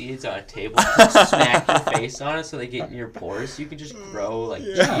 chia seeds on a table, just smack your face on it so they get in your pores. You can just grow like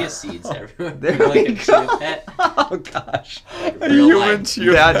chia seeds everywhere. There You're like we a chia go. pet. Oh gosh. Like A real human life.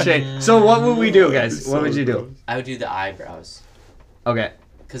 chia. That changed. So what would we do, guys? What would you do? I would do the eyebrows. Okay.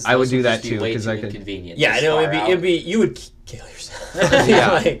 Cause I would those do that just be too, way 'cause too I could- inconvenient. Yeah, I this know far it'd out. be you would kill yourself.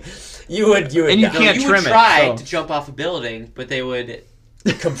 Yeah. Like, you would. And you die. can't you trim would it, try so- to jump off a building, but they would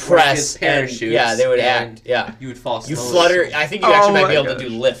compress and parachutes, yeah, they would and act. Yeah, You would fall you slowly. flutter. I think you actually might be my able to do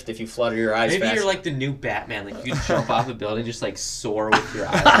lift if you flutter your eyes. Maybe fast. you're like the new Batman. Like you jump off a building, just like soar with your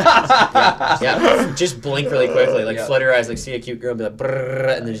eyes. yeah, just blink really quickly, like Yeah. flutter your eyes, like see a cute girl, be like,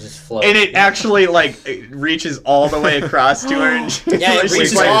 brrr, and then just float. And it actually it reaches all the way across to her. And yeah, it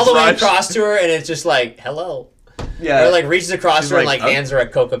reaches all the way across to her, and it's just like, hello. Yeah. Or like reaches across to her and like hands her a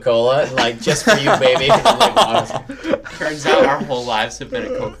Coca-Cola and like just for you, baby. And, like, Turns out our whole lives have been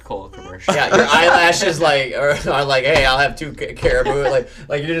a Coca-Cola commercial. yeah, your eyelashes like are like, hey, I'll have 2 caribou. Like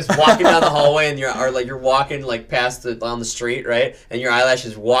you're just walking down the hallway and you're walking like past on the street, right? And your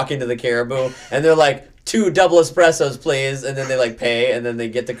eyelashes walk into the caribou and they're like 2 double espressos, please. And then they like pay and then they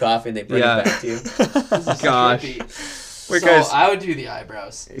get the coffee and they bring it back to you. Gosh. So I would do the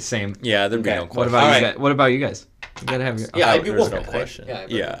eyebrows. Same. Yeah, there'd be Okay. no What question. about you Alright. guys? What about you guys? You gotta have your. Yeah, I'd be there's wolf. no question.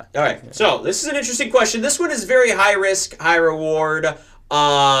 Yeah. All right. So this is an interesting question. This one is very high risk, high reward.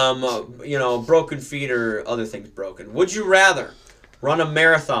 Broken feet or other things broken. Would you rather run a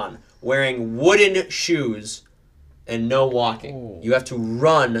marathon wearing wooden shoes and no walking? Ooh. You have to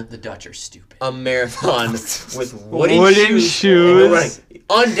run The Dutch are stupid. a marathon with wooden, Wooden shoes. shoes. and no running.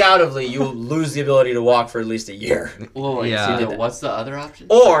 Undoubtedly, you will lose the ability to walk for at least a year. Well, Yeah. so what's the other option?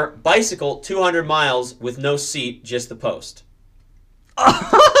 Or bicycle 200 miles with no seat, just the post.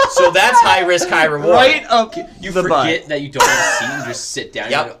 So that's high risk, high reward. Right up You the forget butt. that you don't have a seat and just sit down.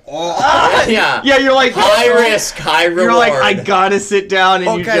 Yep. And go, Yeah. Yeah, you're like High risk, high reward. You're like, I gotta sit down, and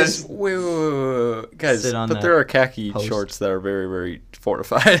Oh, you guys, just. wait. Guys, Sit on but that there are khaki post. shorts that are very, very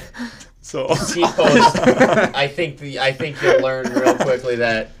fortified. So T-post. I think you'll learn real quickly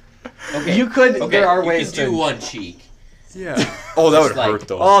that. okay. You could. Okay, there are you ways can do to. one cheek. yeah. Oh, that would Just like- hurt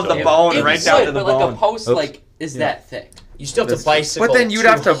though. Oh, the still. bone It right would, down to the but like bone. a post Oops. is that thick. You still have to That's- bicycle. But then you'd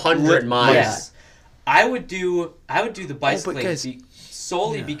have to 200 miles. Yes. I would do the bicycling guys-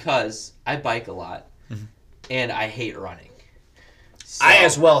 solely because I bike a lot and I hate running. So, I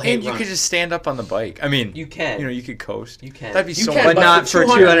as well hate And you running. could just stand up on the bike. I mean, You can. you could coast. You can. That'd be You so can, much. But not for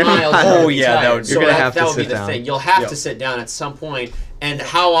 200 miles. Oh, you'll be yeah, that tired. would be- So You're gonna have that to would be sit the down. thing. You'll have Yep. to sit down at some point. And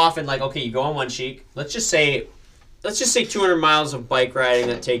how often? Like, okay, you go on one cheek. Let's just say 200 miles of bike riding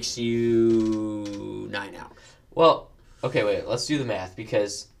that takes you 9 hours. Well, okay, wait. Let's do the math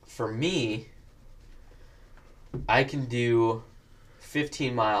because for me, I can do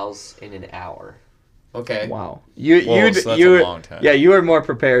 15 miles in an hour. Okay. Wow. You Whoa, you'd so that's you a long time. Yeah, you were more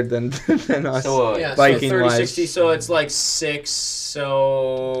prepared than us. So, Yeah, Biking so 30, wise. 60, so it's like 6,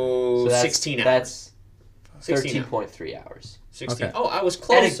 so that's, 16 hours. That's 16 13.3 hours. 16. Okay. Oh, I was At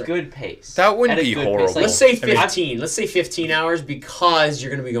closer. a good pace. That wouldn't At a be good horrible. Like, Let's say I mean- 15. Let's say 15 hours because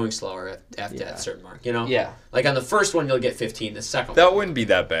you're going to be going slower after that certain mark, you know? yeah. Like on the first one, you'll get 15. The second That one. wouldn't be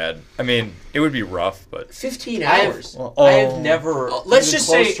that bad. I mean, it would be rough, but 15 I have- hours. I have never let's even just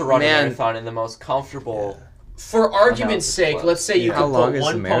close say- to running a man. marathon in the most comfortable. For argument's Amounts sake, of let's say you How could long put is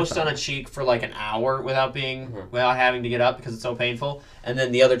one the post marathon? on a cheek for like an hour without having to get up because it's so painful, and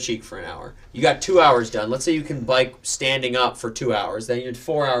then the other cheek for an hour. You got 2 hours done. Let's say you can bike standing up for 2 hours. Then you're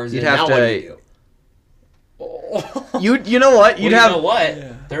 4 hours You'd in. have Now to- what do you do? You know what? You'd Well, have you know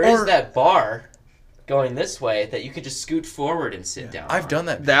what? There is Or- that bar going this way that you could just scoot forward and sit down. I've on. done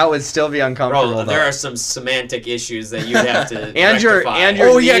that. that would still be uncomfortable. Bro, there though. are some semantic issues that you'd have to And your- rectify. and your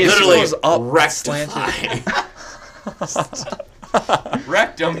Oh yeah, 'cause it literally goes up, rectify.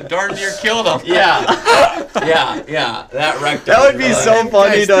 Wrecked him, darn near killed him. yeah, that rectify. That would be so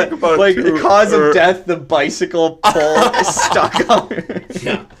funny Guys, think to about like it the too. cause of death. The bicycle pole is stuck on.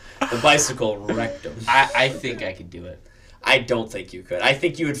 Yeah, the bicycle wrecked him. I think I could do it. I don't think you could. I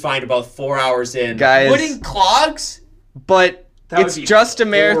think you would find about 4 hours in. Guys, Wooden clogs? but That would it's be just a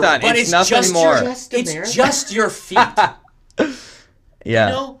marathon. But It's nothing just more. It's just your feet. Yeah.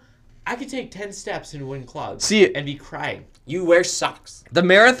 You know, I could take 10 steps in wooden clogs See- and be crying. You wear socks. The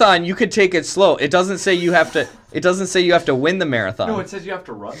marathon, you could take it slow. It doesn't say you have to. It doesn't say you have to win the marathon. No, it says you have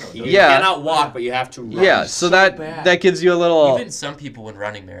to run though. You Yeah. cannot walk, but you have to run. Yeah, so bad. that gives you a little. Even some people when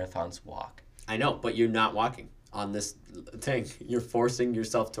running marathons walk. I know, but you're not walking on this thing. You're forcing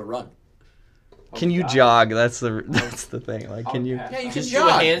yourself to run. Can you jog? That's the thing. Like, can you? Yeah, you can Just do a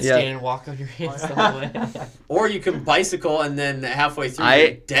jog. handstand Yeah. and walk on your hands the whole way. Or you can bicycle and then halfway through I-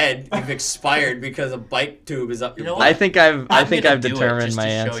 you're dead. You've expired because a bike tube is up your You know butt. I think I've I'm gonna I've do it determined just my to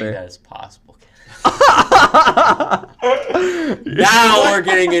show you that answer. it's possible. Now we're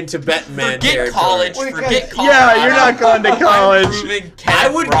getting into Batman Forget territory. college. Forget college. Yeah, you're not going to college. I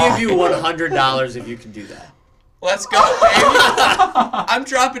would give you $100 if you can do that. Let's go, baby. I'm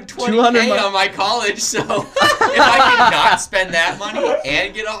dropping 20K on my college, so if I can not spend that money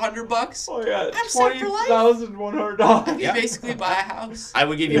and get $100, Oh yeah, I'm set for life. $20,100. I can basically buy a house. I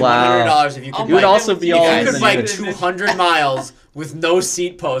would give you Wow. $100 if you I'll could You would bike. also be all If in you the could bike news. 200 miles with no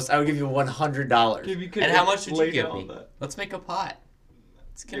seat post, I would give you $100. And how much would you give me? Let's make a pot.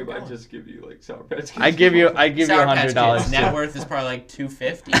 Let's get it I going. just give you like Sour Patch Kids. I give you Sour Patch Kids $100. net worth is probably like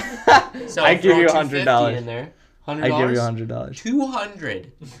 $250. So I give you throw $100. $250 in there. $100. I give you $100.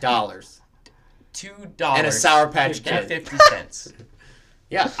 $200. $2 And a Sour Patch and Kid. 50 cents.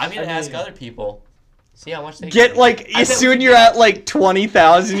 Yeah. I'm gonna ask other people. See how much they Get give. like I as bet soon we you're could- at like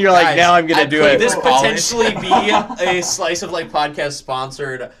 20,000, you're like, Guys, now I'm gonna do could it. this College. potentially be a Slice of Life podcast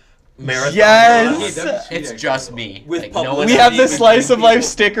sponsored marathon? Yes. It's just me. With like, publicity. no We have the Between slice of life people-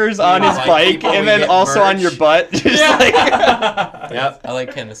 stickers on we his invite bike, people, and we then get also on merch. your butt. Just like Yep. I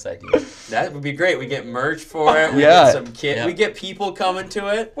like Kenneth's idea. That would be great. We get merch for it. We Yeah. get some kit. Yeah. We get people coming to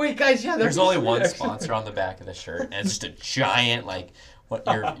it. Wait, guys, yeah, There's only one sponsor on the back of the shirt, and it's just a giant what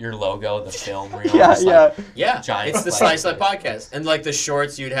your logo, the film reel. yeah, just, yeah. like, Yeah. Giant It's the flag. Slice of Life podcast. And like the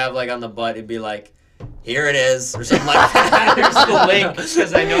shorts you'd have like on the butt, it'd be like, here it is, or something like that. Here's the link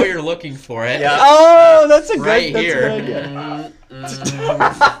because I know you're looking for it. Yeah. Oh, that's a great. Right That's here. A good idea.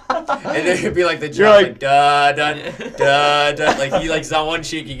 And then it'd be like the You're jump, like- da da da da. Like he likes on one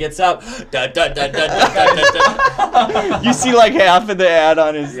cheek, he gets up, da da da da da da da. You see like half of the ad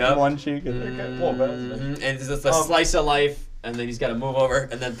on his Yep. one cheek. And like, And it's just a Slice of Life, and then he's got to move over,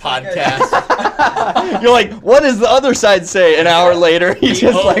 and then podcast. you're like, what does the other side say? An hour later, he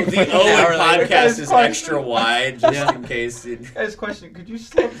just like. The O hour in later. podcast is extra wide, just in case. Guys, question: could you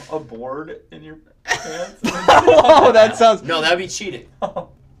slip a board in your pants? Oh, that sounds. No, that'd be cheating.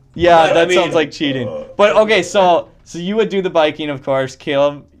 Yeah, But, that I mean- sounds like cheating. But okay, so you would do the biking, of course.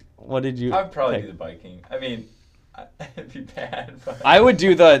 Caleb, what did you? I'd probably pick? do the biking. I mean, it'd be bad. But... I would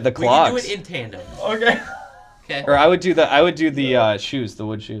do the We can clogs. do it in tandem. Okay. Okay. Or I would do the shoes, the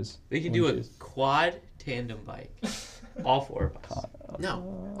wood shoes. We can Wood do a shoes. quad tandem bike. All four of us.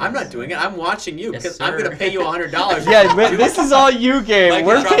 No, I'm not doing it. I'm watching you Yes, because I'm sir. gonna pay you $100. Yeah, but this is all you, Gabe. Mike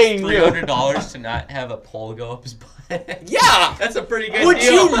We're drops paying you. $300 to not have a pole go up his butt. Yeah. That's a pretty good Would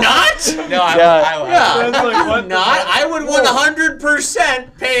deal. you not? No, I Yeah. would. Yeah. That's like, what the Not. fuck? I would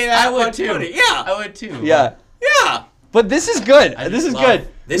 100% pay that I would much too. money. Yeah. I would too. Yeah, Yeah. but this is good. I This just is love- good.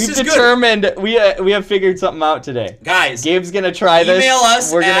 This We've is good. determined we have figured something out today. Guys, Gabe's gonna try this. email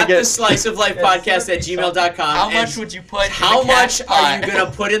us We're gonna at get. the slice of life podcast at gmail.com. How much would you put? How in the cash much are you pot? going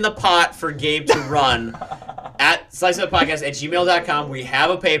to put in the pot for Gabe to run at sliceofthepodcast at gmail.com? We have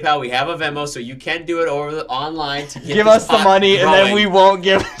a PayPal, we have a Venmo, so you can do it online to get Give this us the pot money, and then growing. we won't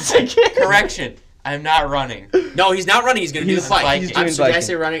give it to Gabe. Correction. I'm not running. No, he's not running. He's going to do He's the bike. biking. He's Did I doing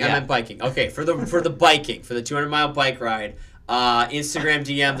say running? I Yeah. meant biking. Okay, for the biking, for the 200-mile bike ride, Instagram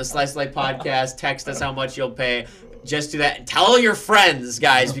DM, the Slice of Life podcast. Text us how much you'll pay. Just do that. And tell all your friends,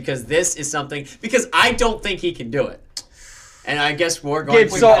 guys, because this is something. Because I don't think he can do it. And I guess we're going Gabe,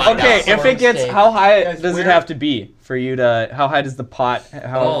 to so find okay, out. if it gets, Mistake. how high Guys, does it where- have to be for you to? How high does the pot?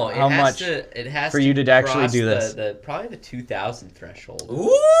 How It how has much? It has for you to actually cross do this? Probably the 2,000 threshold.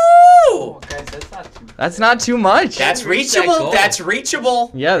 Ooh! Oh, guys, that's not too. That's not too much. That's reach that reachable. goal. That's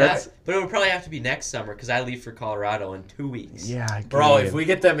reachable. yeah, that's But it would probably have to be next summer because I leave for Colorado in 2 weeks. yeah. Bro, Gabe. if we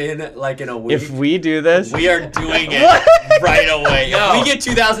get them in like in a week, if we do this, we are doing it What? right away. No. If we get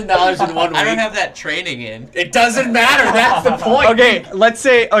 $2,000 in 1 week, I don't have that training in. it doesn't matter. That's the point. okay,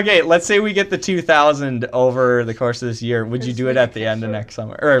 let's say we get the 2,000 over the course of this year. Would you do it at the end of next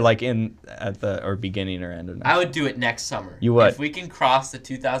summer, or like or beginning or end of next? I would do it next summer. You would? If we can cross the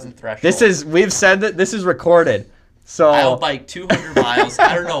 2,000 threshold. We've said that this is recorded, so I'll bike 200 miles.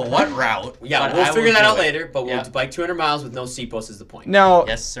 I don't know what route. Yeah, but we'll I figure will that do out it. later. But we'll Yeah. bike 200 miles with no seat post is the point. now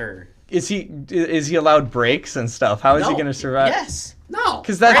Yes, sir. is he allowed breaks and stuff? How is he No. gonna survive? Yes. No.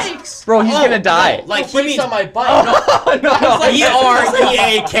 Because that's Brakes. bro, he's Oh, gonna die. no, like No, he brakes means on my bike. No, no,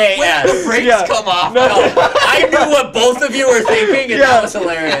 B-R-E-A-K-S. the brakes Yeah. come off. No. I knew what both of you were thinking, and Yeah. that was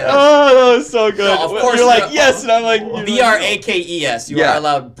hilarious. Oh, that was so good. No, of course You're like not. yes, and I'm like you're like, B-R-A-K-E-S. You Yeah. are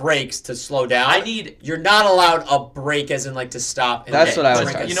allowed brakes to slow down. I need. You're not allowed a brake as in like to stop. And That's what I was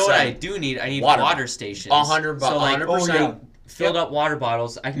drink trying a You know what I sip. do need? I need Water. water stations. 100%. So like 100%. filled up water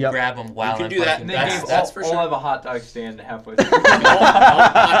bottles. I can Yep. grab them while can I'm do that. biking And then back. Gabe, That's I'll, for I'll sure. have a hot dog stand halfway. No,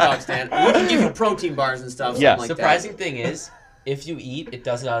 hot dog stand. We can give you protein bars and stuff. Yeah. Something like Surprising thing is, if you eat, it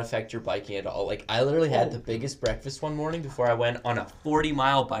does not affect your biking at all. Like I literally had the biggest breakfast one morning before I went on a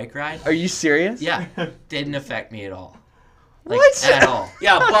 40-mile bike ride. Are you serious? Yeah, didn't affect me at all. Like, What? at all.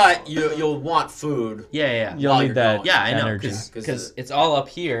 Yeah, but you'll want food. Yeah. You'll While need you're that going. Yeah, I know, energy. because it's all up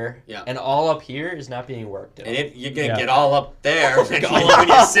here, Yeah. and all up here is not being worked on. And you're gonna Yeah. get all up there when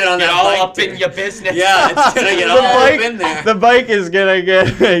you sit on Get that all bike. up in your business. Yeah, it's gonna get all up in there. The bike is gonna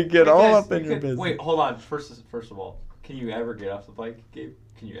get all Guys, up in your business. Wait, hold on. First of all, can you ever get off the bike, Gabe?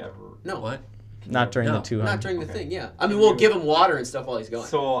 Can you ever? No, What? Not during No. the 200. not during the Okay. thing. Yeah, I mean we'll give him water and stuff while he's going.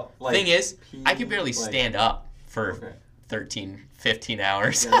 So like. Thing is, I could pee, barely like- stand up for Okay. 13, 15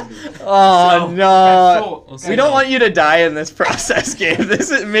 hours. Yeah, that'd be- Oh no! So, We don't want you to die in this process, Gabe.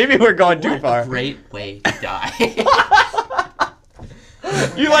 This is maybe we're going too far. Great way to die.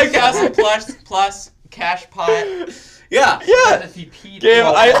 You like 2,000 plus cash pot. yeah. Yeah, If he peed Gabe.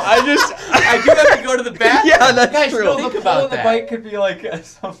 all- I just. I do have to go to the bathroom. Yeah, that's Guys, true. no, The think pole about on the that. bike could be like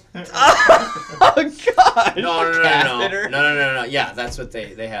something. Oh God! No. Catheter. No. Yeah, that's what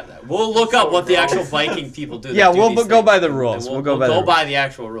they have that. We'll look up what the actual biking people do. that Yeah, do we'll these go things. by the And rules. We'll, We'll go by the rules. by the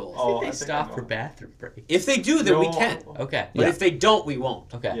actual rules. Oh, They I think I stop know. for bathroom break. If they do, then we No. can. Okay. But Yeah. if they don't, we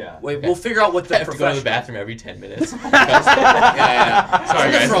won't. Okay. Yeah. Wait, Okay. we'll figure out what I the have to go to the professional. bathroom every 10 minutes. Yeah.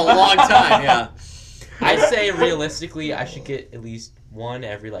 Sorry, Been guys. for a long time. Yeah. I'd say realistically, I should get at least one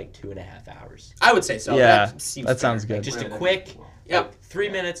every like 2.5 hours. I would say so. Yeah, seems that fair. sounds good. Just a Right. quick, Yep. 3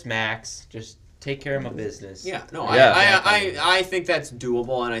 minutes max. Just take care of my business. Yeah. No. Yeah. I think that's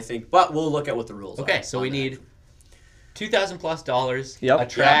doable, and I think, but we'll look at what the rules are. Okay, so on we that. need $2,000+ Yep. a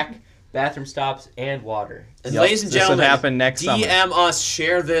track, bathroom stops, and water. And Yep, ladies and this would gentlemen, happen next summer. DM us,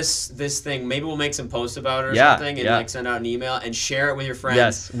 share this thing. Maybe we'll make some posts about it or Yeah, something, and yeah. like send out an email and share it with your friends.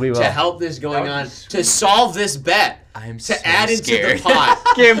 Yes, we will. To help this going That would on, be sweet. to solve this bet, I'm to so add into scared. the pot.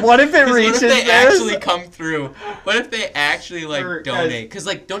 Gabe, what if it 'Cause reaches what if they this? actually come through? What if they actually like Or, guys- donate? Because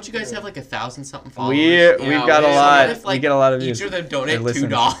like, don't you guys have like 1,000 something followers? We've got a we- lot. What if, We get a lot of each views. of them Or donate listen.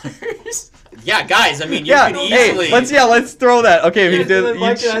 $2? Yeah, guys. I mean, you Yeah, can easily. hey, let's throw that. Okay, if you Yeah, do then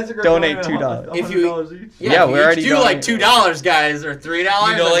Mike each and Isaac are donate donating $2. If you- $100 each. Yeah, if we're you already do like donating. $2, guys, or $3.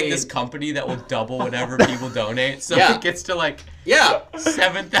 You know, I like mean, this company that will double whenever people donate, so Yeah. it gets to like Yeah.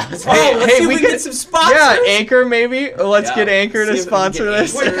 7,000. Hey, let's see if we we can could- get some sponsors. Yeah, Anchor maybe. Let's Yeah. get Anchor to See if we can sponsor get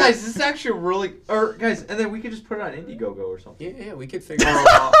this. Anchor. Wait, guys, this is actually really. Or guys, and then we could just put it on Indiegogo or something. Yeah, we could figure it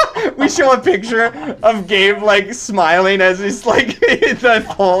out. We show a picture of Gabe like smiling as he's like the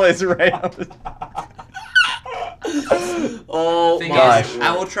pole is right up. Oh Thing my! Gosh. is,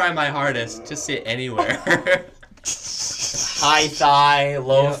 I will try my hardest to sit anywhere. High thigh,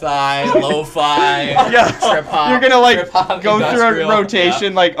 low thigh, low fi. Yeah, Trip hop. you're gonna like Trip hop, go through a industrial.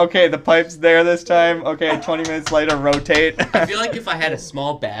 rotation. Like, okay, the pipe's there this time. Okay, 20 minutes later, rotate. I feel like if I had a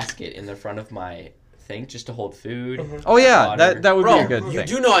small basket in the front of my thing just to hold food. Oh yeah, water. that would Bro, be a good you thing.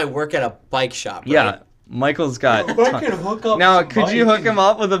 do know I work at a bike shop, right? Yeah, Michael's got. I can hook up. Now, some could you bike hook him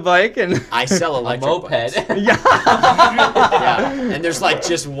up with a bike and? I sell A electric moped. bikes. Yeah. Yeah, and there's like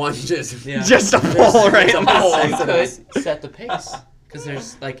just one, Yeah. Just a pole right There's a in the pole. center. I could set the pace. Because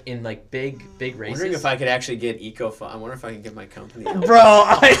there's like in like big I'm races. wondering if I could actually get I wonder if I can get my company. Bro,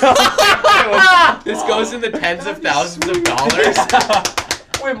 I This goes in the tens of thousands of dollars.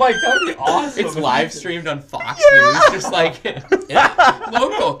 Wait, Mike, that would be awesome. It's live streamed on Fox News, just like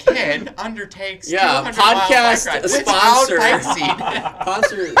local kid undertakes. Yeah, 200 mile podcast bike ride. It's sponsor. wild bike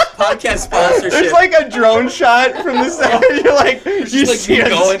seat. Podcast sponsorship. There's like a drone shot from the side. You're like, you Just see me it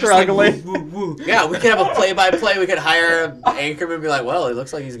going, just like, struggling. woo, woo, woo. Yeah, we could have a play-by-play. We could hire an anchorman and be like, well, it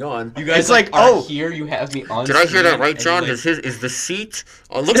looks like he's going. You guys It's like, like, are oh. here. You have me on. Did I hear that screen, right, and John? you, like, Is the seat?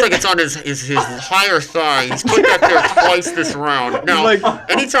 It looks like it's on his higher thigh. He's put that there twice this round. Now, Like-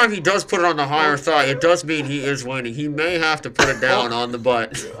 anytime he does put it on the higher thigh, it does mean he is winning. He may have to put it down on the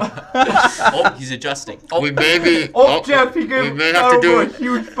butt. oh, he's adjusting. Oh, We may be. Oh, Jeff, he we gave may have to do. a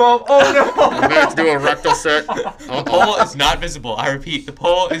huge bump. Oh We may have to do a rectal set. the pole is not visible. I repeat, the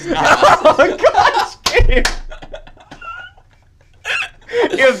pole is not. Oh gosh, Gabe.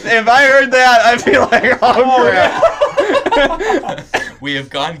 If I heard that, I'd be like, oh crap. We have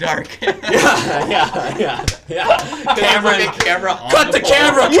gone dark. Yeah. Camera on Cut the pole.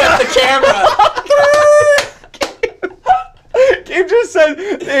 camera. Cut the camera. Gabe just said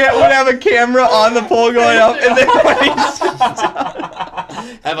they would have a camera on the pole going up, and then when he's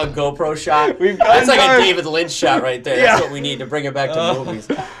Have a GoPro shot. We've gone That's like dark. a David Lynch shot right there. Yeah. That's what we need to bring it back to movies.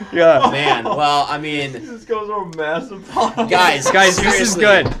 yeah. Man, well, I mean, This goes over massive pond. guys, Guys, this is seriously,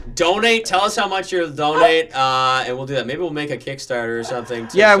 good. Donate. Tell us how much you'll donate, and we'll do that. Maybe we'll make a Kickstarter or something.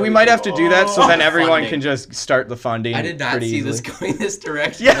 Yeah, so we might can- have to do that so then everyone Funding. can just start the funding. I did not pretty see easily. this going this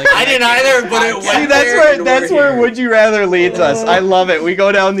direction. Yeah. I didn't either, but it went See, there and that's we're where here. Would You Rather leads us. I love it. We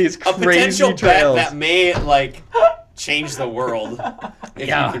go down these A crazy potential bet trails. that may like change the world if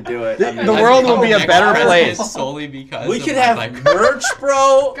Yeah. you could do it. The world will be a better place. Solely because We of could my have bike. merch,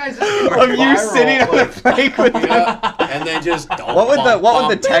 bro. Guys, Of you sitting on the bike with Yeah, and then just what would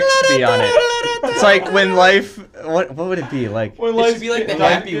the text be on it? It's like when life. What would it be like? It should be like the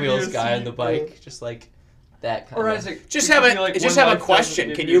Happy Wheels guy on the bike, just like that kind Or of. Isaac, Just it have could be a like, just when have a life question.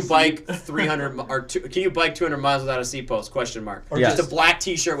 doesn't Can give you a bike 300 can you bike 200 miles without a seat post? Question mark. Or Yes. just a black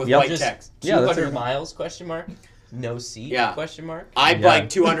T-shirt with Yep. white Just text. Yeah, that's 200 a- miles? Question mark. No seat? Yeah. Question mark. I Yeah. bike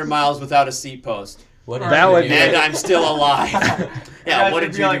 200 miles without a seat post, What That would be- and I'm still alive. Yeah. Guys, What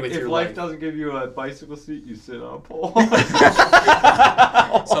it'd did be you like, do with if your life life? doesn't give you a bicycle seat, you sit on a pole.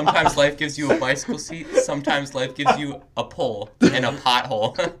 Sometimes life gives you a bicycle seat. Sometimes life gives you a pole and a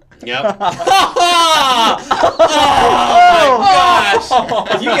pothole. Yep. Oh my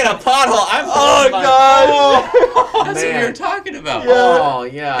gosh! If you get a pothole, I'm. Oh god! That's what we were talking about. Oh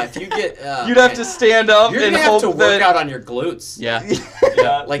yeah. If you get. You'd have to stand up You're and gonna have hope to work that. out on your glutes. Yeah.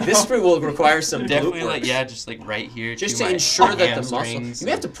 Yeah. Like this will require some Definitely glute work. like just like right here. Just to to my ensure that the muscle. hamstrings You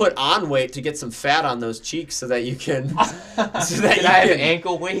may have to put on weight to get some fat on those cheeks so that you can. so that Can you I have can.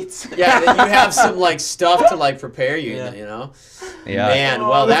 ankle weights? Yeah, that you have some like stuff to like prepare you. Yeah. You know. Yeah. Man,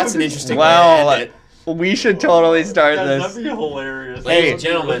 well, that's an interesting Wow. way to end it. We should totally start Guys, this. that'd be hilarious. Ladies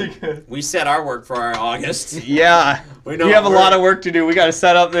and That'd be really gentlemen, good. we set our work for our August. Yeah. We We have a we're- lot of work to do. We got to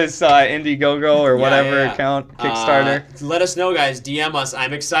set up this Indiegogo or whatever yeah. account, Kickstarter. Let us know, guys. DM us.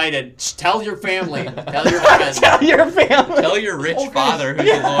 I'm excited. Tell your family. Tell your friends. Tell your family. Tell your rich father who's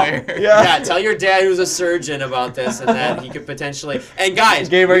a lawyer. Yeah, tell your dad who's a surgeon about this and that he could potentially. And guys,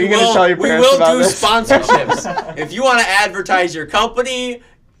 Gabe, are we you gonna will- tell your parents We will about do this? sponsorships. If you want to advertise your company,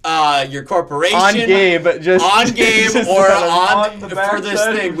 your corporation, On Gabe, just on game just or tell him. on on the for this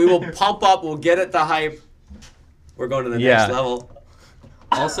backside. thing, we will pump up. We'll get it the hype. We're going to the Yeah. next level.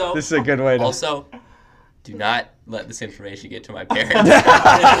 Also, This is a good way to. also, do not let this information get to my parents. They'll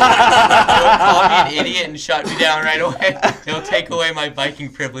call me an idiot and shut me down right away. They'll take away my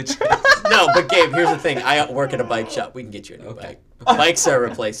biking privileges. No, but Gabe, here's the thing. I work at a bike shop. We can get you a new bike. Bikes are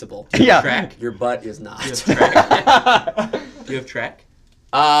replaceable. Yeah. Track. Your butt is not. Do you have track? Do you have track?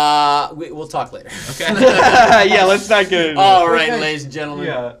 We'll talk later. Okay. Yeah, let's not get into All this. right, Okay. ladies and gentlemen.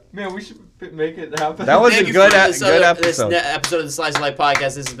 Yeah, man, we should make it happen. That was Thank a you good for e- this good other- episode. This episode of the Slice of Life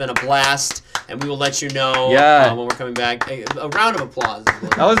podcast. This has been a blast, and we will let you know Yeah. when we're coming back. A round of applause.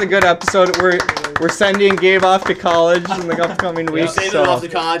 That was a good episode. We're sending Gabe off to college in the upcoming We're weeks. saving So. it off to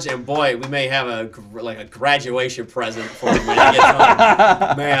college, and boy, we may have a graduation present for him when he gets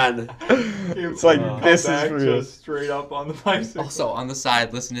home. Man, It's like, Come this is back real. just straight up on the bicycle. Also, on the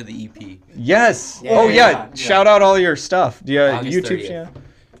side, listen to the E EP. Yes. Yeah, Oh yeah, yeah. Shout out all your stuff. Do you have August YouTube 30th. channel?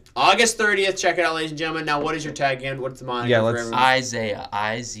 August 30th. Check it out, ladies and gentlemen. Now, what is your tag again? What's the moniker? Yeah, for let's- everyone? Izayah.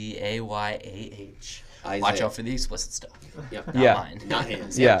 Izayah. Watch Isaiah. out for the explicit stuff. Yep. Not Yeah. mine. Not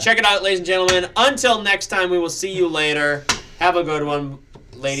his. Yeah. Check it out, ladies and gentlemen. Until next time, we will see you later. Have a good one,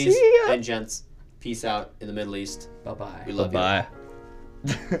 ladies See ya. and gents. Peace out in the Middle East. Bye-bye. We love you. Bye.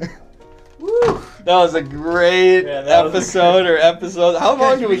 That was a great Yeah, that was a episode or episode. How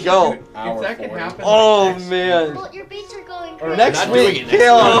long do we go? If that can happen. Oh like, next man. Well, your beats are going Or crazy. Next not doing week, it next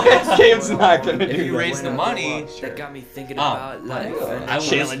Caleb. Gabe's not gonna If do you that. raise the money, That got me thinking Oh, about life. and I will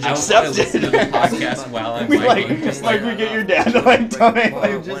Challenge listen to accepted. the podcast while I'm We biking. just like we get your dad to like tell me.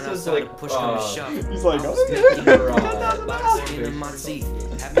 Like, just as like, He's like, oh.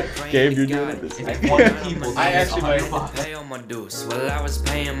 Gabe, you're doing it this time. I actually might pay all my dues. While I was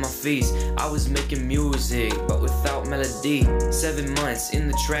paying my fees, I was making music, but without melody. 7 months in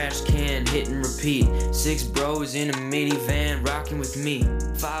the trash can, hit and repeat. 6 bros in a minivan, rocking with me.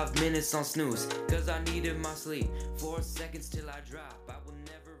 5 minutes on snooze, cause I needed my sleep. 4 seconds till I drop.